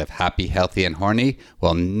life and live happy, healthy, and horny?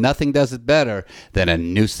 Well, nothing does it better than a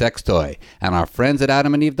new sex toy. And our friends at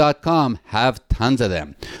adamandeve.com have tons tons of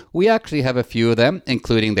them. We actually have a few of them,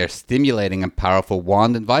 including their stimulating and powerful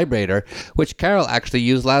wand and vibrator, which Carol actually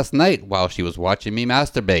used last night while she was watching me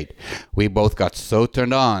masturbate. We both got so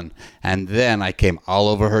turned on, and then I came all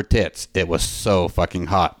over her tits. It was so fucking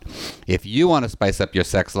hot. If you want to spice up your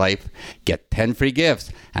sex life, get 10 free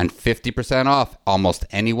gifts and 50% off almost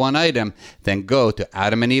any one item, then go to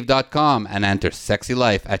adamandeve.com and enter Sexy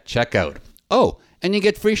Life at checkout. Oh, and you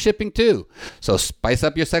get free shipping too. So spice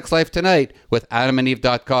up your sex life tonight with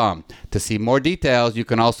adamandeve.com. To see more details, you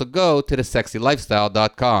can also go to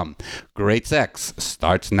thesexylifestyle.com. Great sex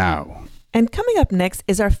starts now. And coming up next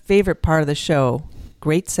is our favorite part of the show.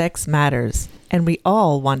 Great sex matters, and we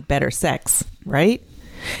all want better sex, right?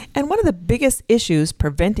 And one of the biggest issues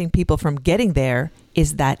preventing people from getting there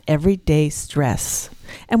is that everyday stress.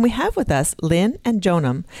 And we have with us Lynn and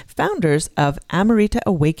Jonam, founders of Amrita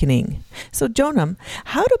Awakening. So Jonam,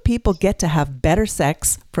 how do people get to have better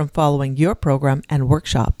sex from following your program and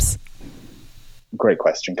workshops? Great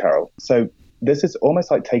question, Carol. So this is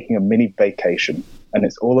almost like taking a mini vacation, and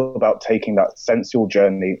it's all about taking that sensual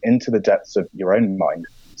journey into the depths of your own mind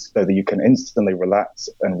so that you can instantly relax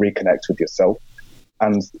and reconnect with yourself.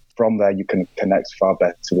 And from there, you can connect far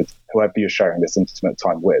better with whoever you're sharing this intimate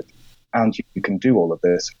time with. And you can do all of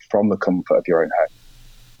this from the comfort of your own home.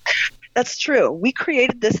 That's true. We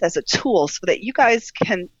created this as a tool so that you guys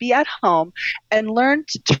can be at home and learn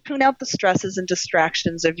to tune out the stresses and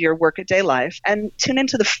distractions of your workaday life and tune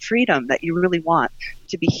into the freedom that you really want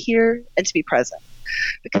to be here and to be present.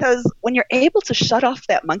 Because when you're able to shut off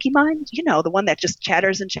that monkey mind, the one that just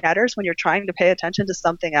chatters and chatters when you're trying to pay attention to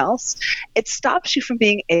something else, it stops you from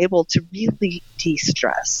being able to really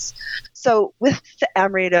de-stress. So with the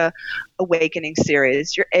Amrita Awakening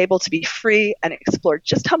series, you're able to be free and explore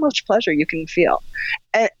just how much pleasure you can feel.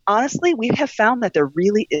 And honestly, we have found that there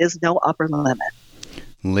really is no upper limit.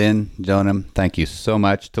 Lynn, Jonam, thank you so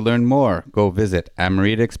much. To learn more, go visit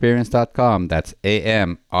amritaexperience.com. That's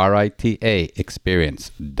AMRITA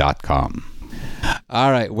experience.com.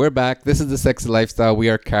 All right, we're back. This is The Sexy Lifestyle. We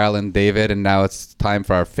are Carol and David, and now it's time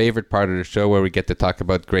for our favorite part of the show where we get to talk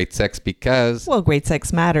about great sex because... Well, great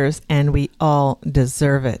sex matters, and we all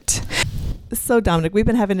deserve it. So, Dominnique, we've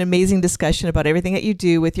been having an amazing discussion about everything that you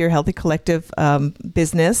do with your Healthy Collective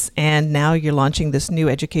business, and now you're launching this new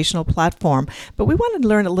educational platform. But we wanted to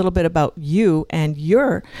learn a little bit about you and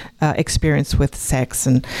your experience with sex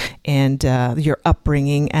and your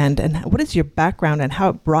upbringing, and what is your background and how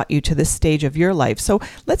it brought you to this stage of your life. So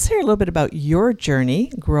let's hear a little bit about your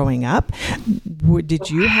journey growing up. Did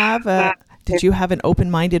you have an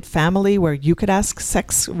open-minded family where you could ask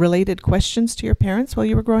sex-related questions to your parents while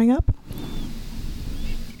you were growing up?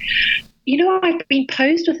 I've been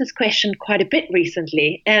posed with this question quite a bit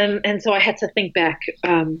recently, and so I had to think back.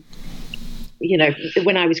 When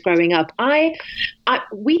I was growing up,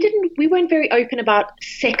 we weren't very open about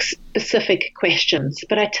sex-specific questions.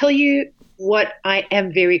 But I tell you what I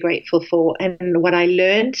am very grateful for, and what I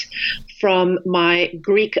learned from my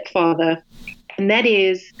Greek father, and that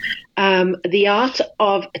is the art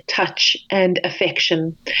of touch and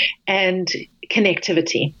affection and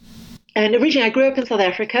connectivity. And originally, I grew up in South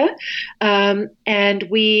Africa, and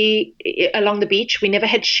we, along the beach, we never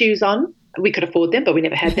had shoes on. We could afford them, but we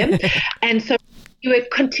never had them. And so we were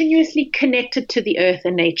continuously connected to the earth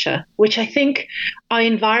and nature, which I think our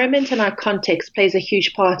environment and our context plays a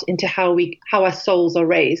huge part into how our souls are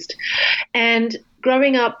raised. And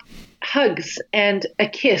growing up, hugs and a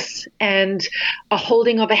kiss and a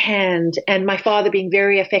holding of a hand, and my father being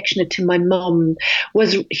very affectionate to my mom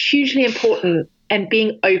was hugely important. And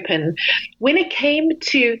being open. When it came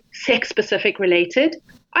to sex-specific related,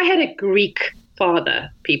 I had a Greek father,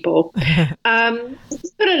 people.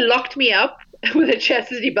 Sort of locked me up with a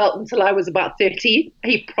chastity belt until I was about 30.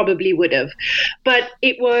 He probably would have. But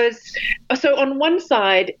it was, so on one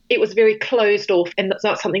side, it was very closed off, and that's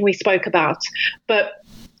not something we spoke about. But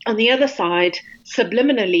on the other side,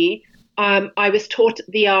 subliminally, I was taught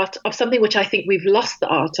the art of something which I think we've lost the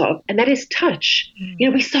art of, and that is touch.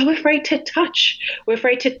 We're so afraid to touch. We're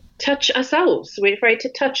afraid to touch ourselves. We're afraid to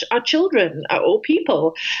touch our children or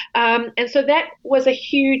people. And so that was a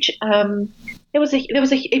huge,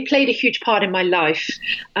 it played a huge part in my life,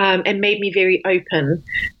 and made me very open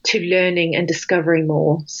to learning and discovering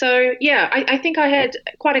more. So yeah, I think I had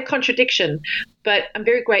quite a contradiction, but I'm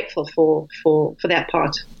very grateful for that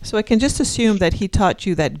part. So I can just assume that he taught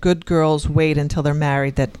you that good girls wait until they're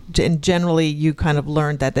married, that generally you kind of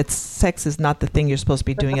learned that sex is not the thing you're supposed to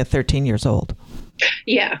be doing at 13 years old.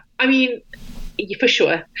 Yeah. I mean, For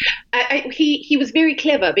sure. He was very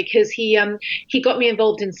clever because he got me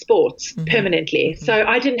involved in sports permanently. So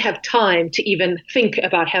I didn't have time to even think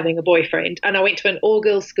about having a boyfriend. And I went to an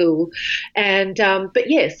all-girls school. And but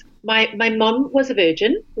yes, my mom was a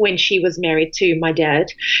virgin when she was married to my dad.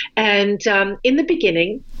 And in the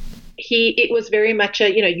beginning, it was very much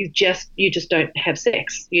you just don't have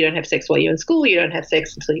sex. You don't have sex while you're in school. You don't have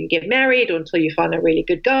sex until you get married or until you find a really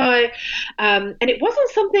good guy. And it wasn't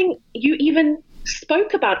something you even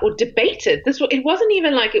spoke about or debated. It wasn't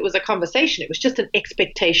even like it was a conversation. It was just an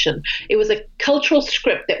expectation. It was a cultural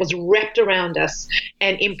script that was wrapped around us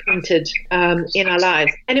and imprinted in our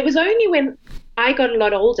lives. And it was only when I got a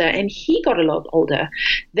lot older and he got a lot older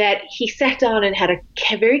that he sat down and had a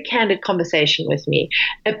very candid conversation with me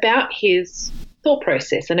about his thought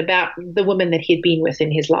process and about the woman that he'd been with in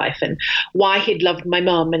his life and why he'd loved my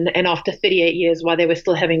mum, and after 38 years, why they were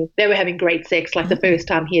having great sex like the first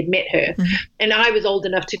time he had met her. And I was old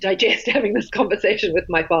enough to digest having this conversation with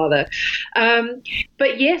my father.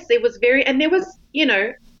 But yes, it was and there was,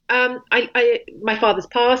 my father's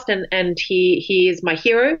passed and he is my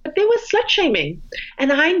hero, but there was slut shaming.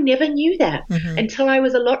 And I never knew that until I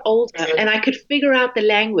was a lot older and I could figure out the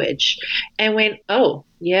language and went, oh,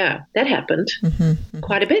 yeah, that happened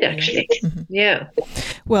quite a bit, actually. Yeah.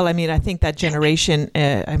 Well, I mean, I think that generation,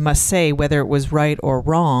 I must say, whether it was right or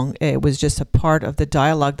wrong, it was just a part of the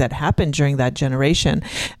dialogue that happened during that generation.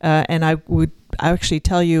 And I would actually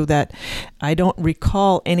tell you that I don't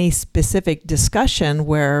recall any specific discussion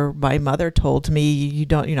where my mother told me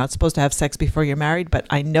you're not supposed to have sex before you're married, but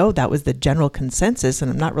I know that was the general consensus,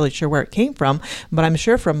 and I'm not really sure where it came from, but I'm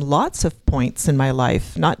sure from lots of points in my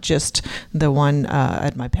life, not just the one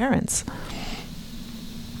at my parents.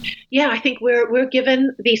 Yeah, I think we're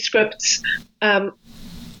given these scripts.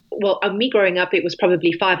 Me growing up, it was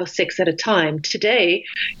probably 5 or 6 at a time. Today,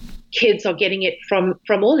 kids are getting it from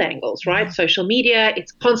all angles, right? Social media,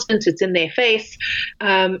 it's constant, it's in their face.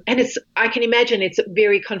 And I can imagine it's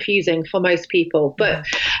very confusing for most people. But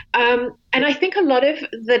and I think a lot of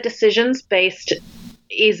the decisions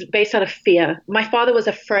is based out of fear. My father was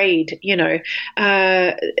afraid,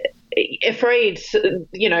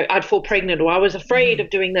 I'd fall pregnant, or I was afraid of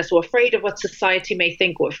doing this, or afraid of what society may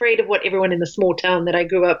think, or afraid of what everyone in the small town that I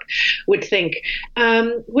grew up would think,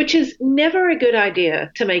 which is never a good idea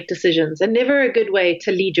to make decisions and never a good way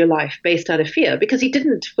to lead your life based out of fear, because he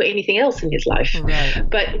didn't for anything else in his life. Right.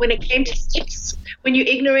 But when it came to sex, when you're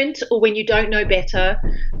ignorant or when you don't know better,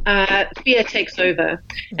 fear takes over.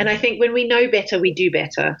 And I think when we know better, we do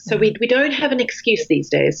better. So we don't have an excuse these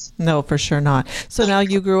days. No, for sure not. So now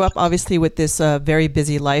you grew up obviously with this very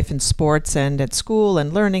busy life in sports and at school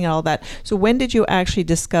and learning and all that. So when did you actually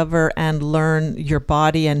discover and learn your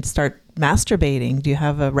body and start masturbating? Do you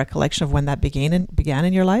have a recollection of when that began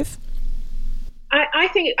in your life? I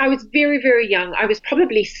think I was very, very young. I was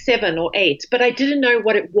probably 7 or 8, but I didn't know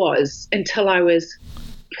what it was until I was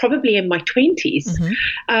probably in my 20s.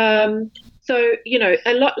 So,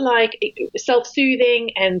 a lot like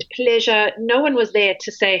self-soothing and pleasure, no one was there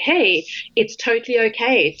to say, hey, it's totally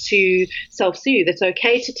okay to self-soothe. It's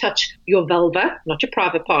okay to touch your vulva, not your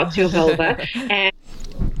private parts, your vulva, and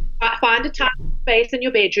find a time and space in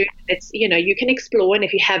your bedroom. It's, you can explore, and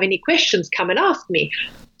if you have any questions, come and ask me.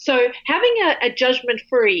 So having a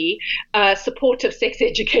judgment-free, supportive sex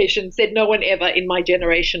education, said no one ever in my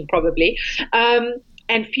generation probably,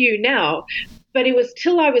 and few now. But it was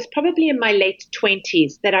till I was probably in my late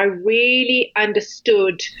 20s that I really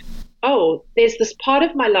understood, there's this part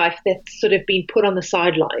of my life that's sort of been put on the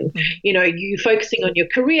sideline. You're focusing on your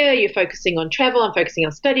career, you're focusing on travel, I'm focusing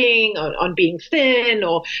on studying, on being thin,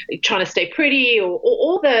 or trying to stay pretty, or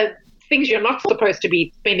all the things you're not supposed to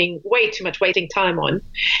be spending way too much wasting time on.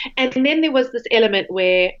 And then there was this element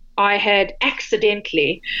where I had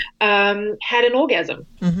accidentally had an orgasm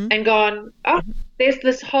and gone, there's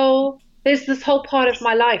this whole part of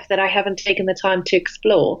my life that I haven't taken the time to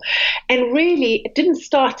explore. And really, it didn't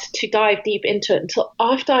start to dive deep into it until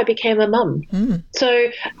after I became a mum. So,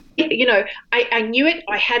 I knew it,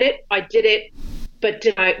 I had it, I did it, but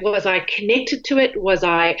was I connected to it? Was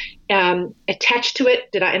I attached to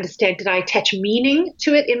it? Did I understand? Did I attach meaning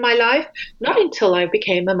to it in my life? Not until I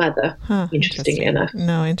became a mother, interestingly enough.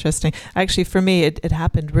 No, interesting. Actually, for me, it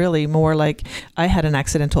happened really more like I had an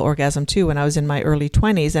accidental orgasm too when I was in my early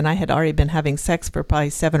 20s, and I had already been having sex for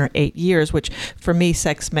probably 7 or 8 years, which for me,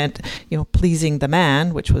 sex meant, pleasing the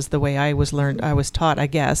man, which was the way I was taught, I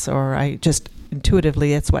guess, or I just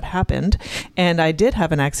intuitively, that's what happened. And I did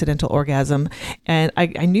have an accidental orgasm, and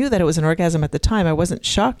I knew that it was an orgasm at the time. I wasn't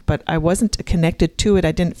shocked, but but I wasn't connected to it.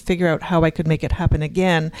 I didn't figure out how I could make it happen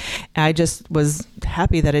again. I just was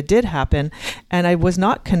happy that it did happen. And I was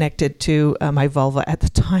not connected to my vulva at the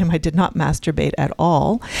time. I did not masturbate at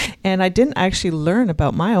all. And I didn't actually learn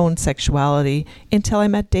about my own sexuality until I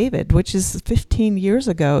met David, which is 15 years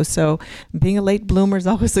ago. So being a late bloomer is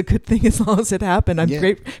always a good thing as long as it happened.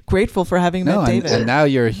 I'm grateful for having met David. And now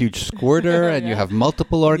you're a huge squirter and you have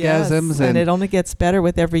multiple orgasms. Yes, and it only gets better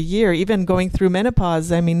with every year. Even going through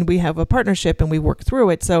menopause, I mean, we have a partnership and we work through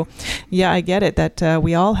it. So yeah, I get it that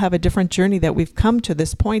we all have a different journey that we've come to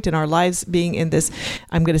this point in our lives being in this,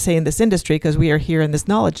 I'm going to say in this industry, because we are here in this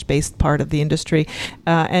knowledge-based part of the industry.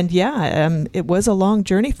 It was a long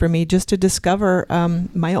journey for me just to discover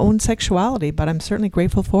my own sexuality, but I'm certainly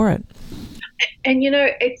grateful for it. And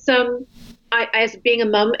it's as being a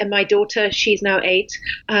mum, and my daughter, she's now 8.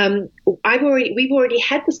 We've already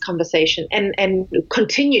had this conversation and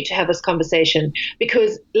continue to have this conversation,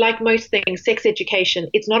 because like most things, sex education,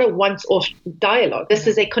 it's not a once-off dialogue. This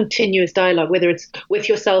is a continuous dialogue, whether it's with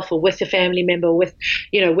yourself or with your family member, with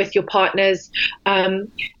your partners.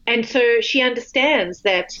 And so she understands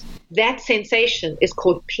that sensation is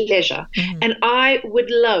called pleasure. Mm-hmm. And I would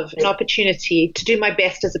love an opportunity to do my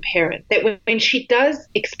best as a parent, that when she does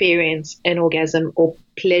experience an orgasm or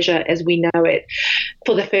pleasure as we know it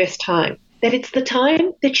for the first time, that it's the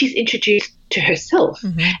time that she's introduced to herself,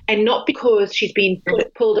 mm-hmm. and not because she's been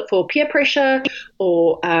pulled for peer pressure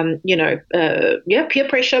or, peer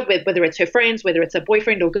pressure, whether it's her friends, whether it's her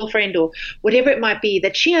boyfriend or girlfriend or whatever it might be,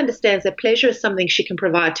 that she understands that pleasure is something she can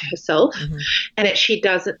provide to herself, mm-hmm. and that she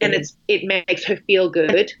doesn't, and it makes her feel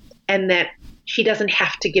good, and that she doesn't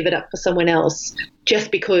have to give it up for someone else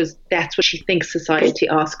just because that's what she thinks society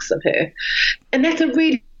asks of her. And that's a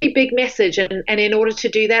really big message. And in order to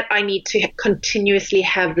do that, I need to continuously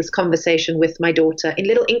have this conversation with my daughter in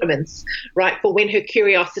little increments, right? For when her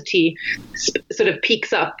curiosity sort of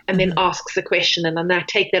peaks up and then asks a question, and then I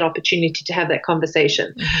take that opportunity to have that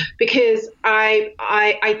conversation. Mm-hmm. Because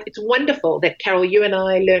it's wonderful that, Carol, you and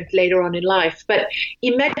I learned later on in life, but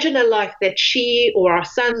imagine a life that she or our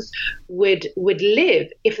sons would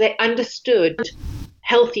live if they understood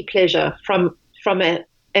healthy pleasure from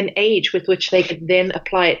an age with which they could then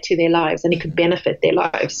apply it to their lives, and it could benefit their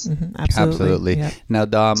lives. Mm-hmm. Absolutely. Yeah. Now,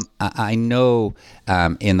 Dom, I know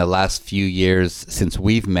in the last few years since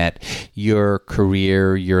we've met, your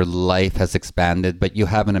career, your life has expanded, but you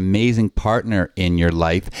have an amazing partner in your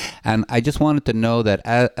life. And I just wanted to know that,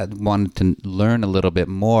 I wanted to learn a little bit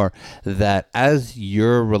more, that as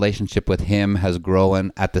your relationship with him has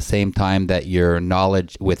grown at the same time that your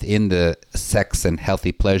knowledge within the sex and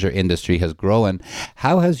healthy pleasure industry has grown,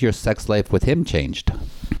 how has your sex life with him changed?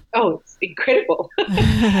 Oh, it's incredible.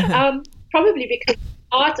 Probably because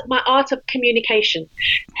my art of communication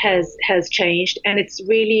has changed, and it's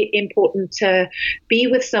really important to be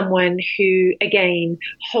with someone who, again,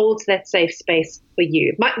 holds that safe space for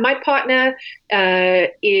you. My partner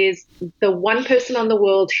is the one person on the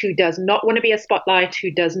world who does not want to be a spotlight,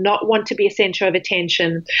 who does not want to be a center of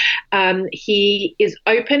attention. He is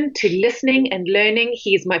open to listening and learning.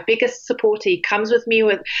 He is my biggest supporter. He comes with me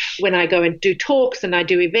when I go and do talks and I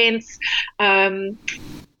do events.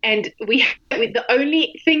 And the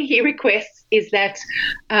only thing he requests is that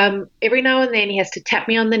every now and then he has to tap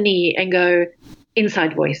me on the knee and go,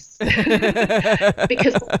 inside voice.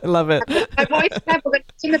 Because I love it. My voice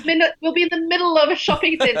we'll be in the middle of a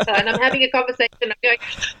shopping center and I'm having a conversation. I'm going,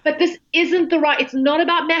 but this isn't it's not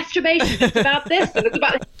about masturbation. It's about this. And it's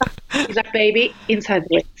about. He's like, baby, inside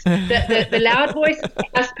voice. The loud voice is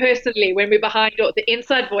us personally when we're behind, or the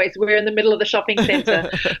inside voice, we're in the middle of the shopping center.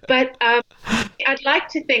 But I'd like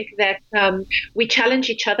to think that we challenge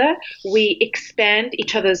each other, we expand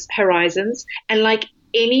each other's horizons, and like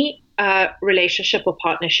any relationship or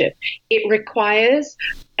partnership, it requires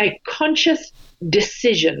a conscious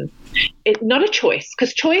decision. Not a choice,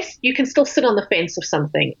 because choice, you can still sit on the fence of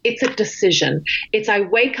something. It's a decision. It's I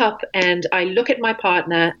wake up and I look at my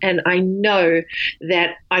partner and I know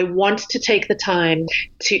that I want to take the time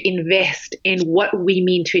to invest in what we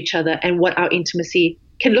mean to each other and what our intimacy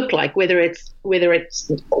can look like, whether it's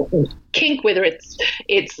kink, whether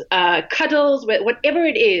it's cuddles, whatever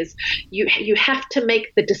it is. You have to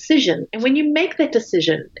make the decision, and when you make that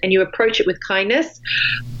decision and you approach it with kindness,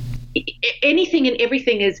 anything and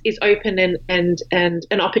everything is open and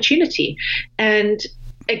an opportunity. And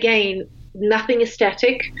again, nothing is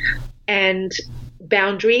static, and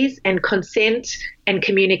boundaries and consent and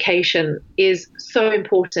communication is so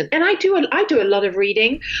important. And I do a lot of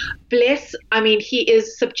reading. He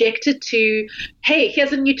is subjected to, hey,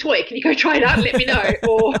 here's a new toy. Can you go try it out and let me know?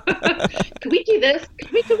 Or can we do this?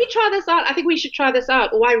 Can we try this out? I think we should try this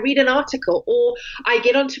out. Or I read an article, or I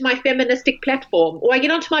get onto my feministic platform, or I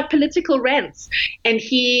get onto my political rants. And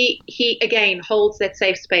he again holds that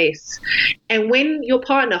safe space. And when your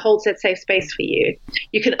partner holds that safe space for you,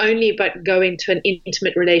 you can only but go into an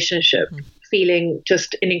intimate relationship feeling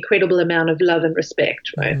just an incredible amount of love and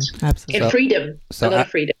respect, right? Absolutely. And freedom, a lot of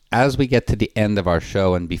freedom. As we get to the end of our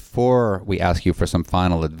show, and before we ask you for some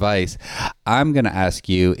final advice, I'm going to ask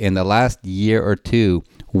you, in the last year or two,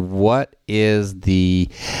 what is the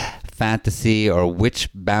fantasy, or which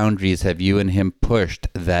boundaries have you and him pushed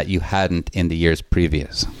that you hadn't in the years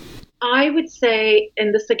previous? I would say,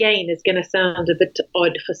 and this again is going to sound a bit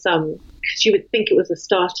odd for some, because you would think it was a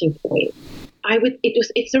starting point.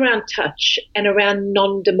 It's around touch and around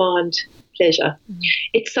non-demand pleasure.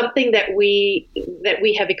 It's something that we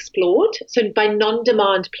have explored. So by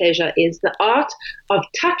non-demand pleasure is the art of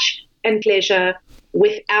touch and pleasure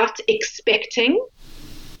without expecting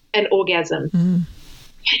an orgasm.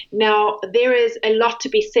 Now, there is a lot to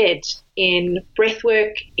be said in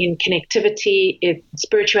breathwork, in connectivity, in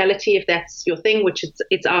spirituality, if that's your thing, which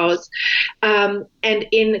it's ours, and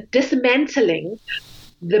in dismantling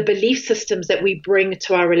the belief systems that we bring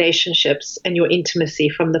to our relationships and your intimacy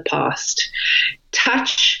from the past.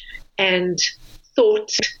 Touch and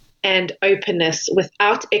thought and openness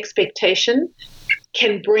without expectation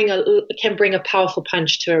can bring a powerful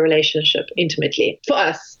punch to a relationship intimately, for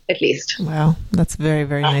us at least. Wow, that's very,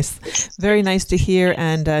 very nice. Very nice to hear,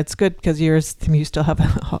 and it's good because you still have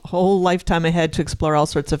a whole lifetime ahead to explore all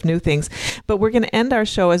sorts of new things. But we're going to end our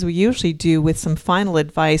show, as we usually do, with some final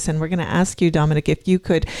advice, and we're going to ask you, Dominnique, if you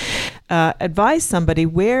could advise somebody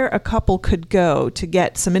where a couple could go to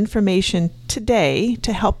get some information today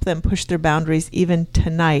to help them push their boundaries even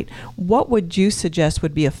tonight. What would you suggest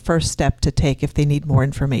would be a first step to take if they need more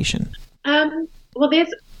information? Well,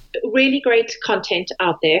 there's really great content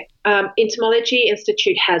out there. Intimology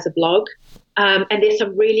Institute has a blog, and there's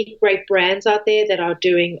some really great brands out there that are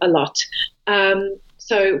doing a lot.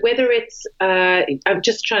 So whether it's, I'm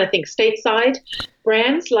just trying to think, stateside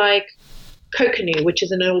brands like Coconut, which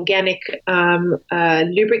is an organic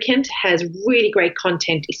lubricant, has really great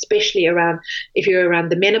content, especially around if you're around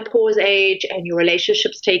the menopause age and your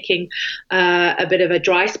relationship's taking a bit of a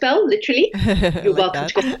dry spell, literally. You're welcome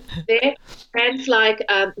to go there. Brands like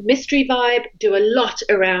Mystery Vibe do a lot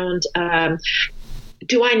around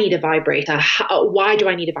do I need a vibrator? Why do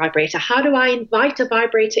I need a vibrator? How do I invite a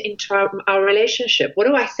vibrator into our relationship? What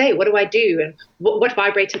do I say? What do I do? And what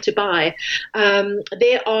vibrator to buy?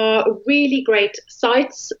 There are really great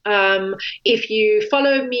sites. If you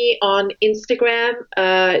follow me on Instagram,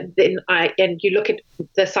 and you look at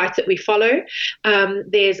the sites that we follow,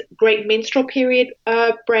 there's great menstrual period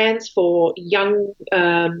brands for young,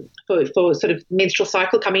 for sort of menstrual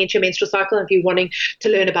cycle, coming into your menstrual cycle, and if you're wanting to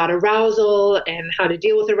learn about arousal and how to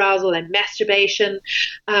deal with arousal and masturbation.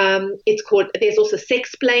 There's also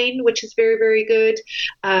Sexplain, which is very, very good.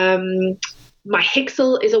 My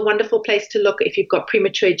Hexel is a wonderful place to look if you've got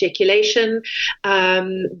premature ejaculation.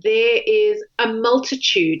 There is a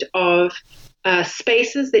multitude of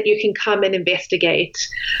spaces that you can come and investigate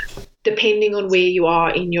depending on where you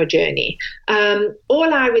are in your journey.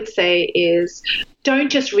 All I would say is don't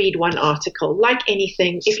just read one article. Like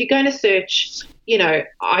anything, if you're going to search,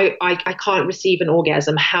 I can't receive an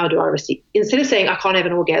orgasm, how do I receive? Instead of saying I can't have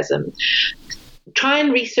an orgasm, try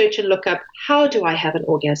and research and look up, how do I have an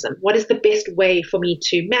orgasm? What is the best way for me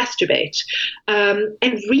to masturbate?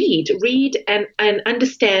 And read and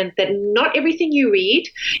understand that not everything you read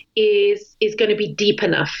is going to be deep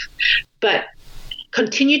enough. But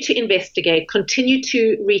continue to investigate, continue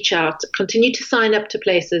to reach out, continue to sign up to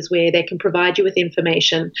places where they can provide you with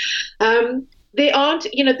information. There aren't,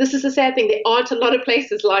 this is a sad thing, there aren't a lot of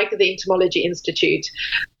places like the Intimology Institute,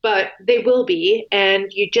 but there will be, and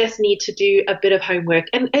you just need to do a bit of homework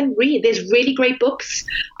and read. There's really great books.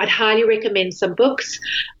 I'd highly recommend some books.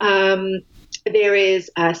 There is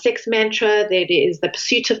Sex Mantra. There is The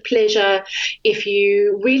Pursuit of Pleasure. If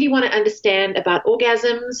you really want to understand about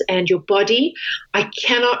orgasms and your body, I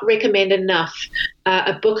cannot recommend enough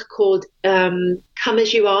a book called Come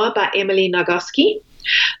As You Are by Emily Nagoski.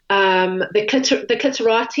 the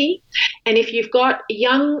clitorati. And if you've got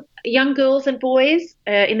young girls and boys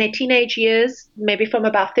in their teenage years, maybe from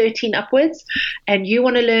about 13 upwards, and you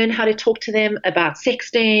want to learn how to talk to them about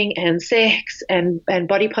sexting and sex and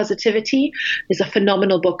body positivity, there's a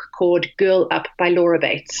phenomenal book called Girl Up by Laura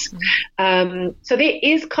Bates. So there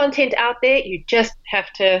is content out there. You just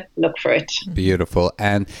have to look for it. Beautiful.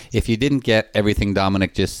 And if you didn't get everything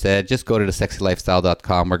Dominnique just said, just go to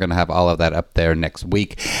thesexylifestyle.com. We're going to have all of that up there next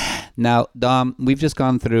week. Now, Dom, we've just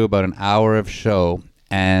gone through about an hour of show.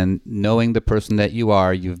 And knowing the person that you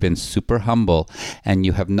are, you've been super humble, and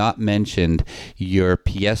you have not mentioned your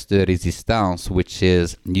pièce de résistance, which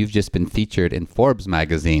is you've just been featured in Forbes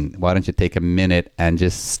magazine. Why don't you take a minute and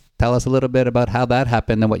just tell us a little bit about how that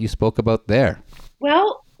happened and what you spoke about there?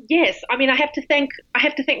 Well, yes. I mean, I have to thank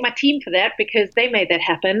my team for that, because they made that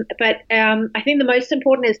happen. But I think the most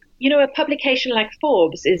important is, a publication like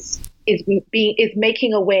Forbes is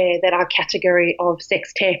making aware that our category of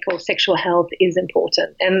sex tech or sexual health is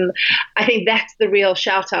important. And I think that's the real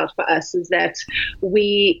shout out for us, is that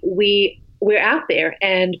we're out there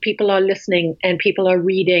and people are listening and people are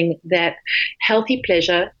reading that healthy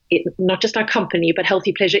pleasure, not just our company, but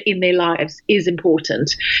healthy pleasure in their lives is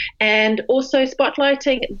important. And also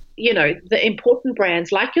spotlighting, the important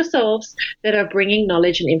brands like yourselves that are bringing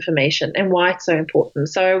knowledge and information and why it's so important.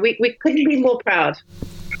 So we couldn't be more proud.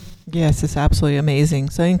 Yes, it's absolutely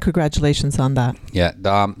amazing. So, and congratulations on that. Yeah,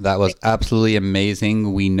 Dom, that was absolutely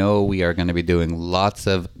amazing. We know we are going to be doing lots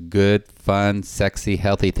of good, fun, sexy,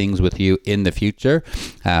 healthy things with you in the future.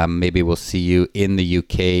 Maybe we'll see you in the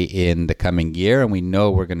UK in the coming year. And we know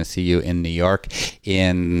we're going to see you in New York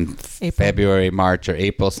in February, March, or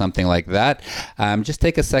April, something like that. Just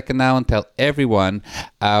take a second now and tell everyone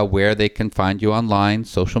where they can find you online,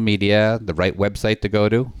 social media, the right website to go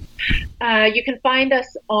to. You can find us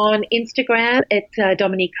on Instagram at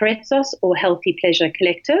Dominnique Karetsos or Healthy Pleasure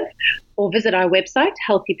Collective, or visit our website,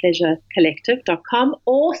 healthypleasurecollective.com,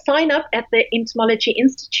 or sign up at the Intimology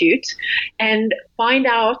Institute and find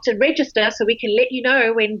out and register so we can let you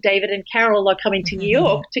know when David and Carol are coming to New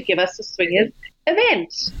York to give us a swingers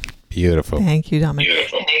event. Beautiful. Thank you,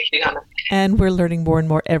 Dominnique. And we're learning more and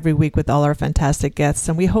more every week with all our fantastic guests,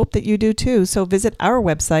 and we hope that you do too. So visit our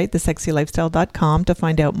website, thesexylifestyle.com, to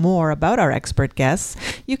find out more about our expert guests.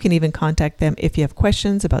 You can even contact them if you have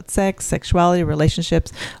questions about sex, sexuality,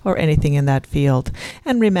 relationships, or anything in that field.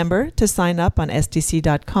 And remember to sign up on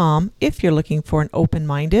SDC.com if you're looking for an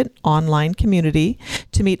open-minded online community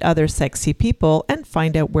to meet other sexy people and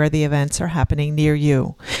find out where the events are happening near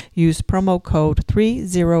you. Use promo code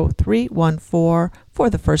 30314 for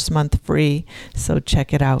the first month free, so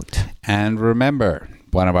check it out. And remember,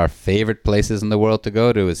 one of our favorite places in the world to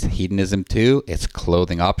go to is Hedonism 2. It's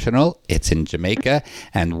clothing optional. It's in Jamaica,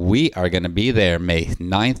 and we are going to be there May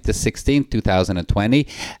 9th to 16th, 2020,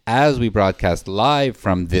 as we broadcast live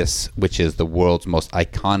from this, which is the world's most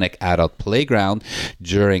iconic adult playground,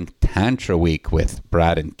 during Tantra Week with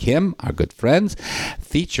Brad and Kim, our good friends,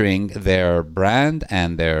 featuring their brand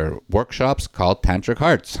and their workshops called Tantric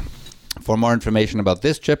Hearts. For more information about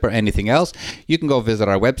this trip or anything else, you can go visit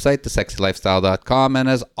our website, thesexylifestyle.com, and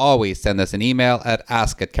as always, send us an email at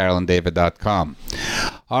ask@carolanddavid.com.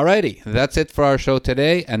 Alrighty, that's it for our show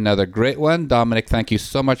today. Another great one. Dominnique, thank you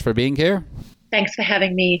so much for being here. Thanks for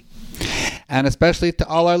having me. And especially to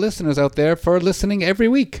all our listeners out there for listening every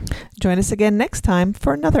week. Join us again next time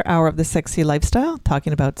for another hour of The Sexy Lifestyle,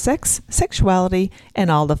 talking about sex, sexuality,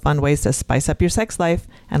 and all the fun ways to spice up your sex life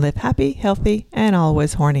and live happy, healthy, and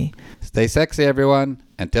always horny. Stay sexy, everyone.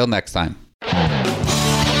 Until next time.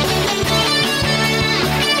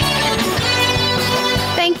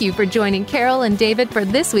 Thank you for joining Carol and David for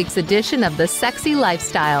this week's edition of The Sexy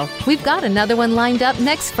Lifestyle. We've got another one lined up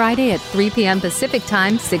next Friday at 3 p.m. Pacific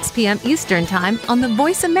Time, 6 p.m. Eastern Time on the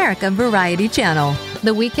Voice America Variety Channel.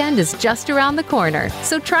 The weekend is just around the corner,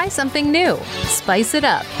 so try something new, spice it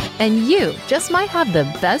up, and you just might have the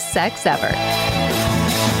best sex ever.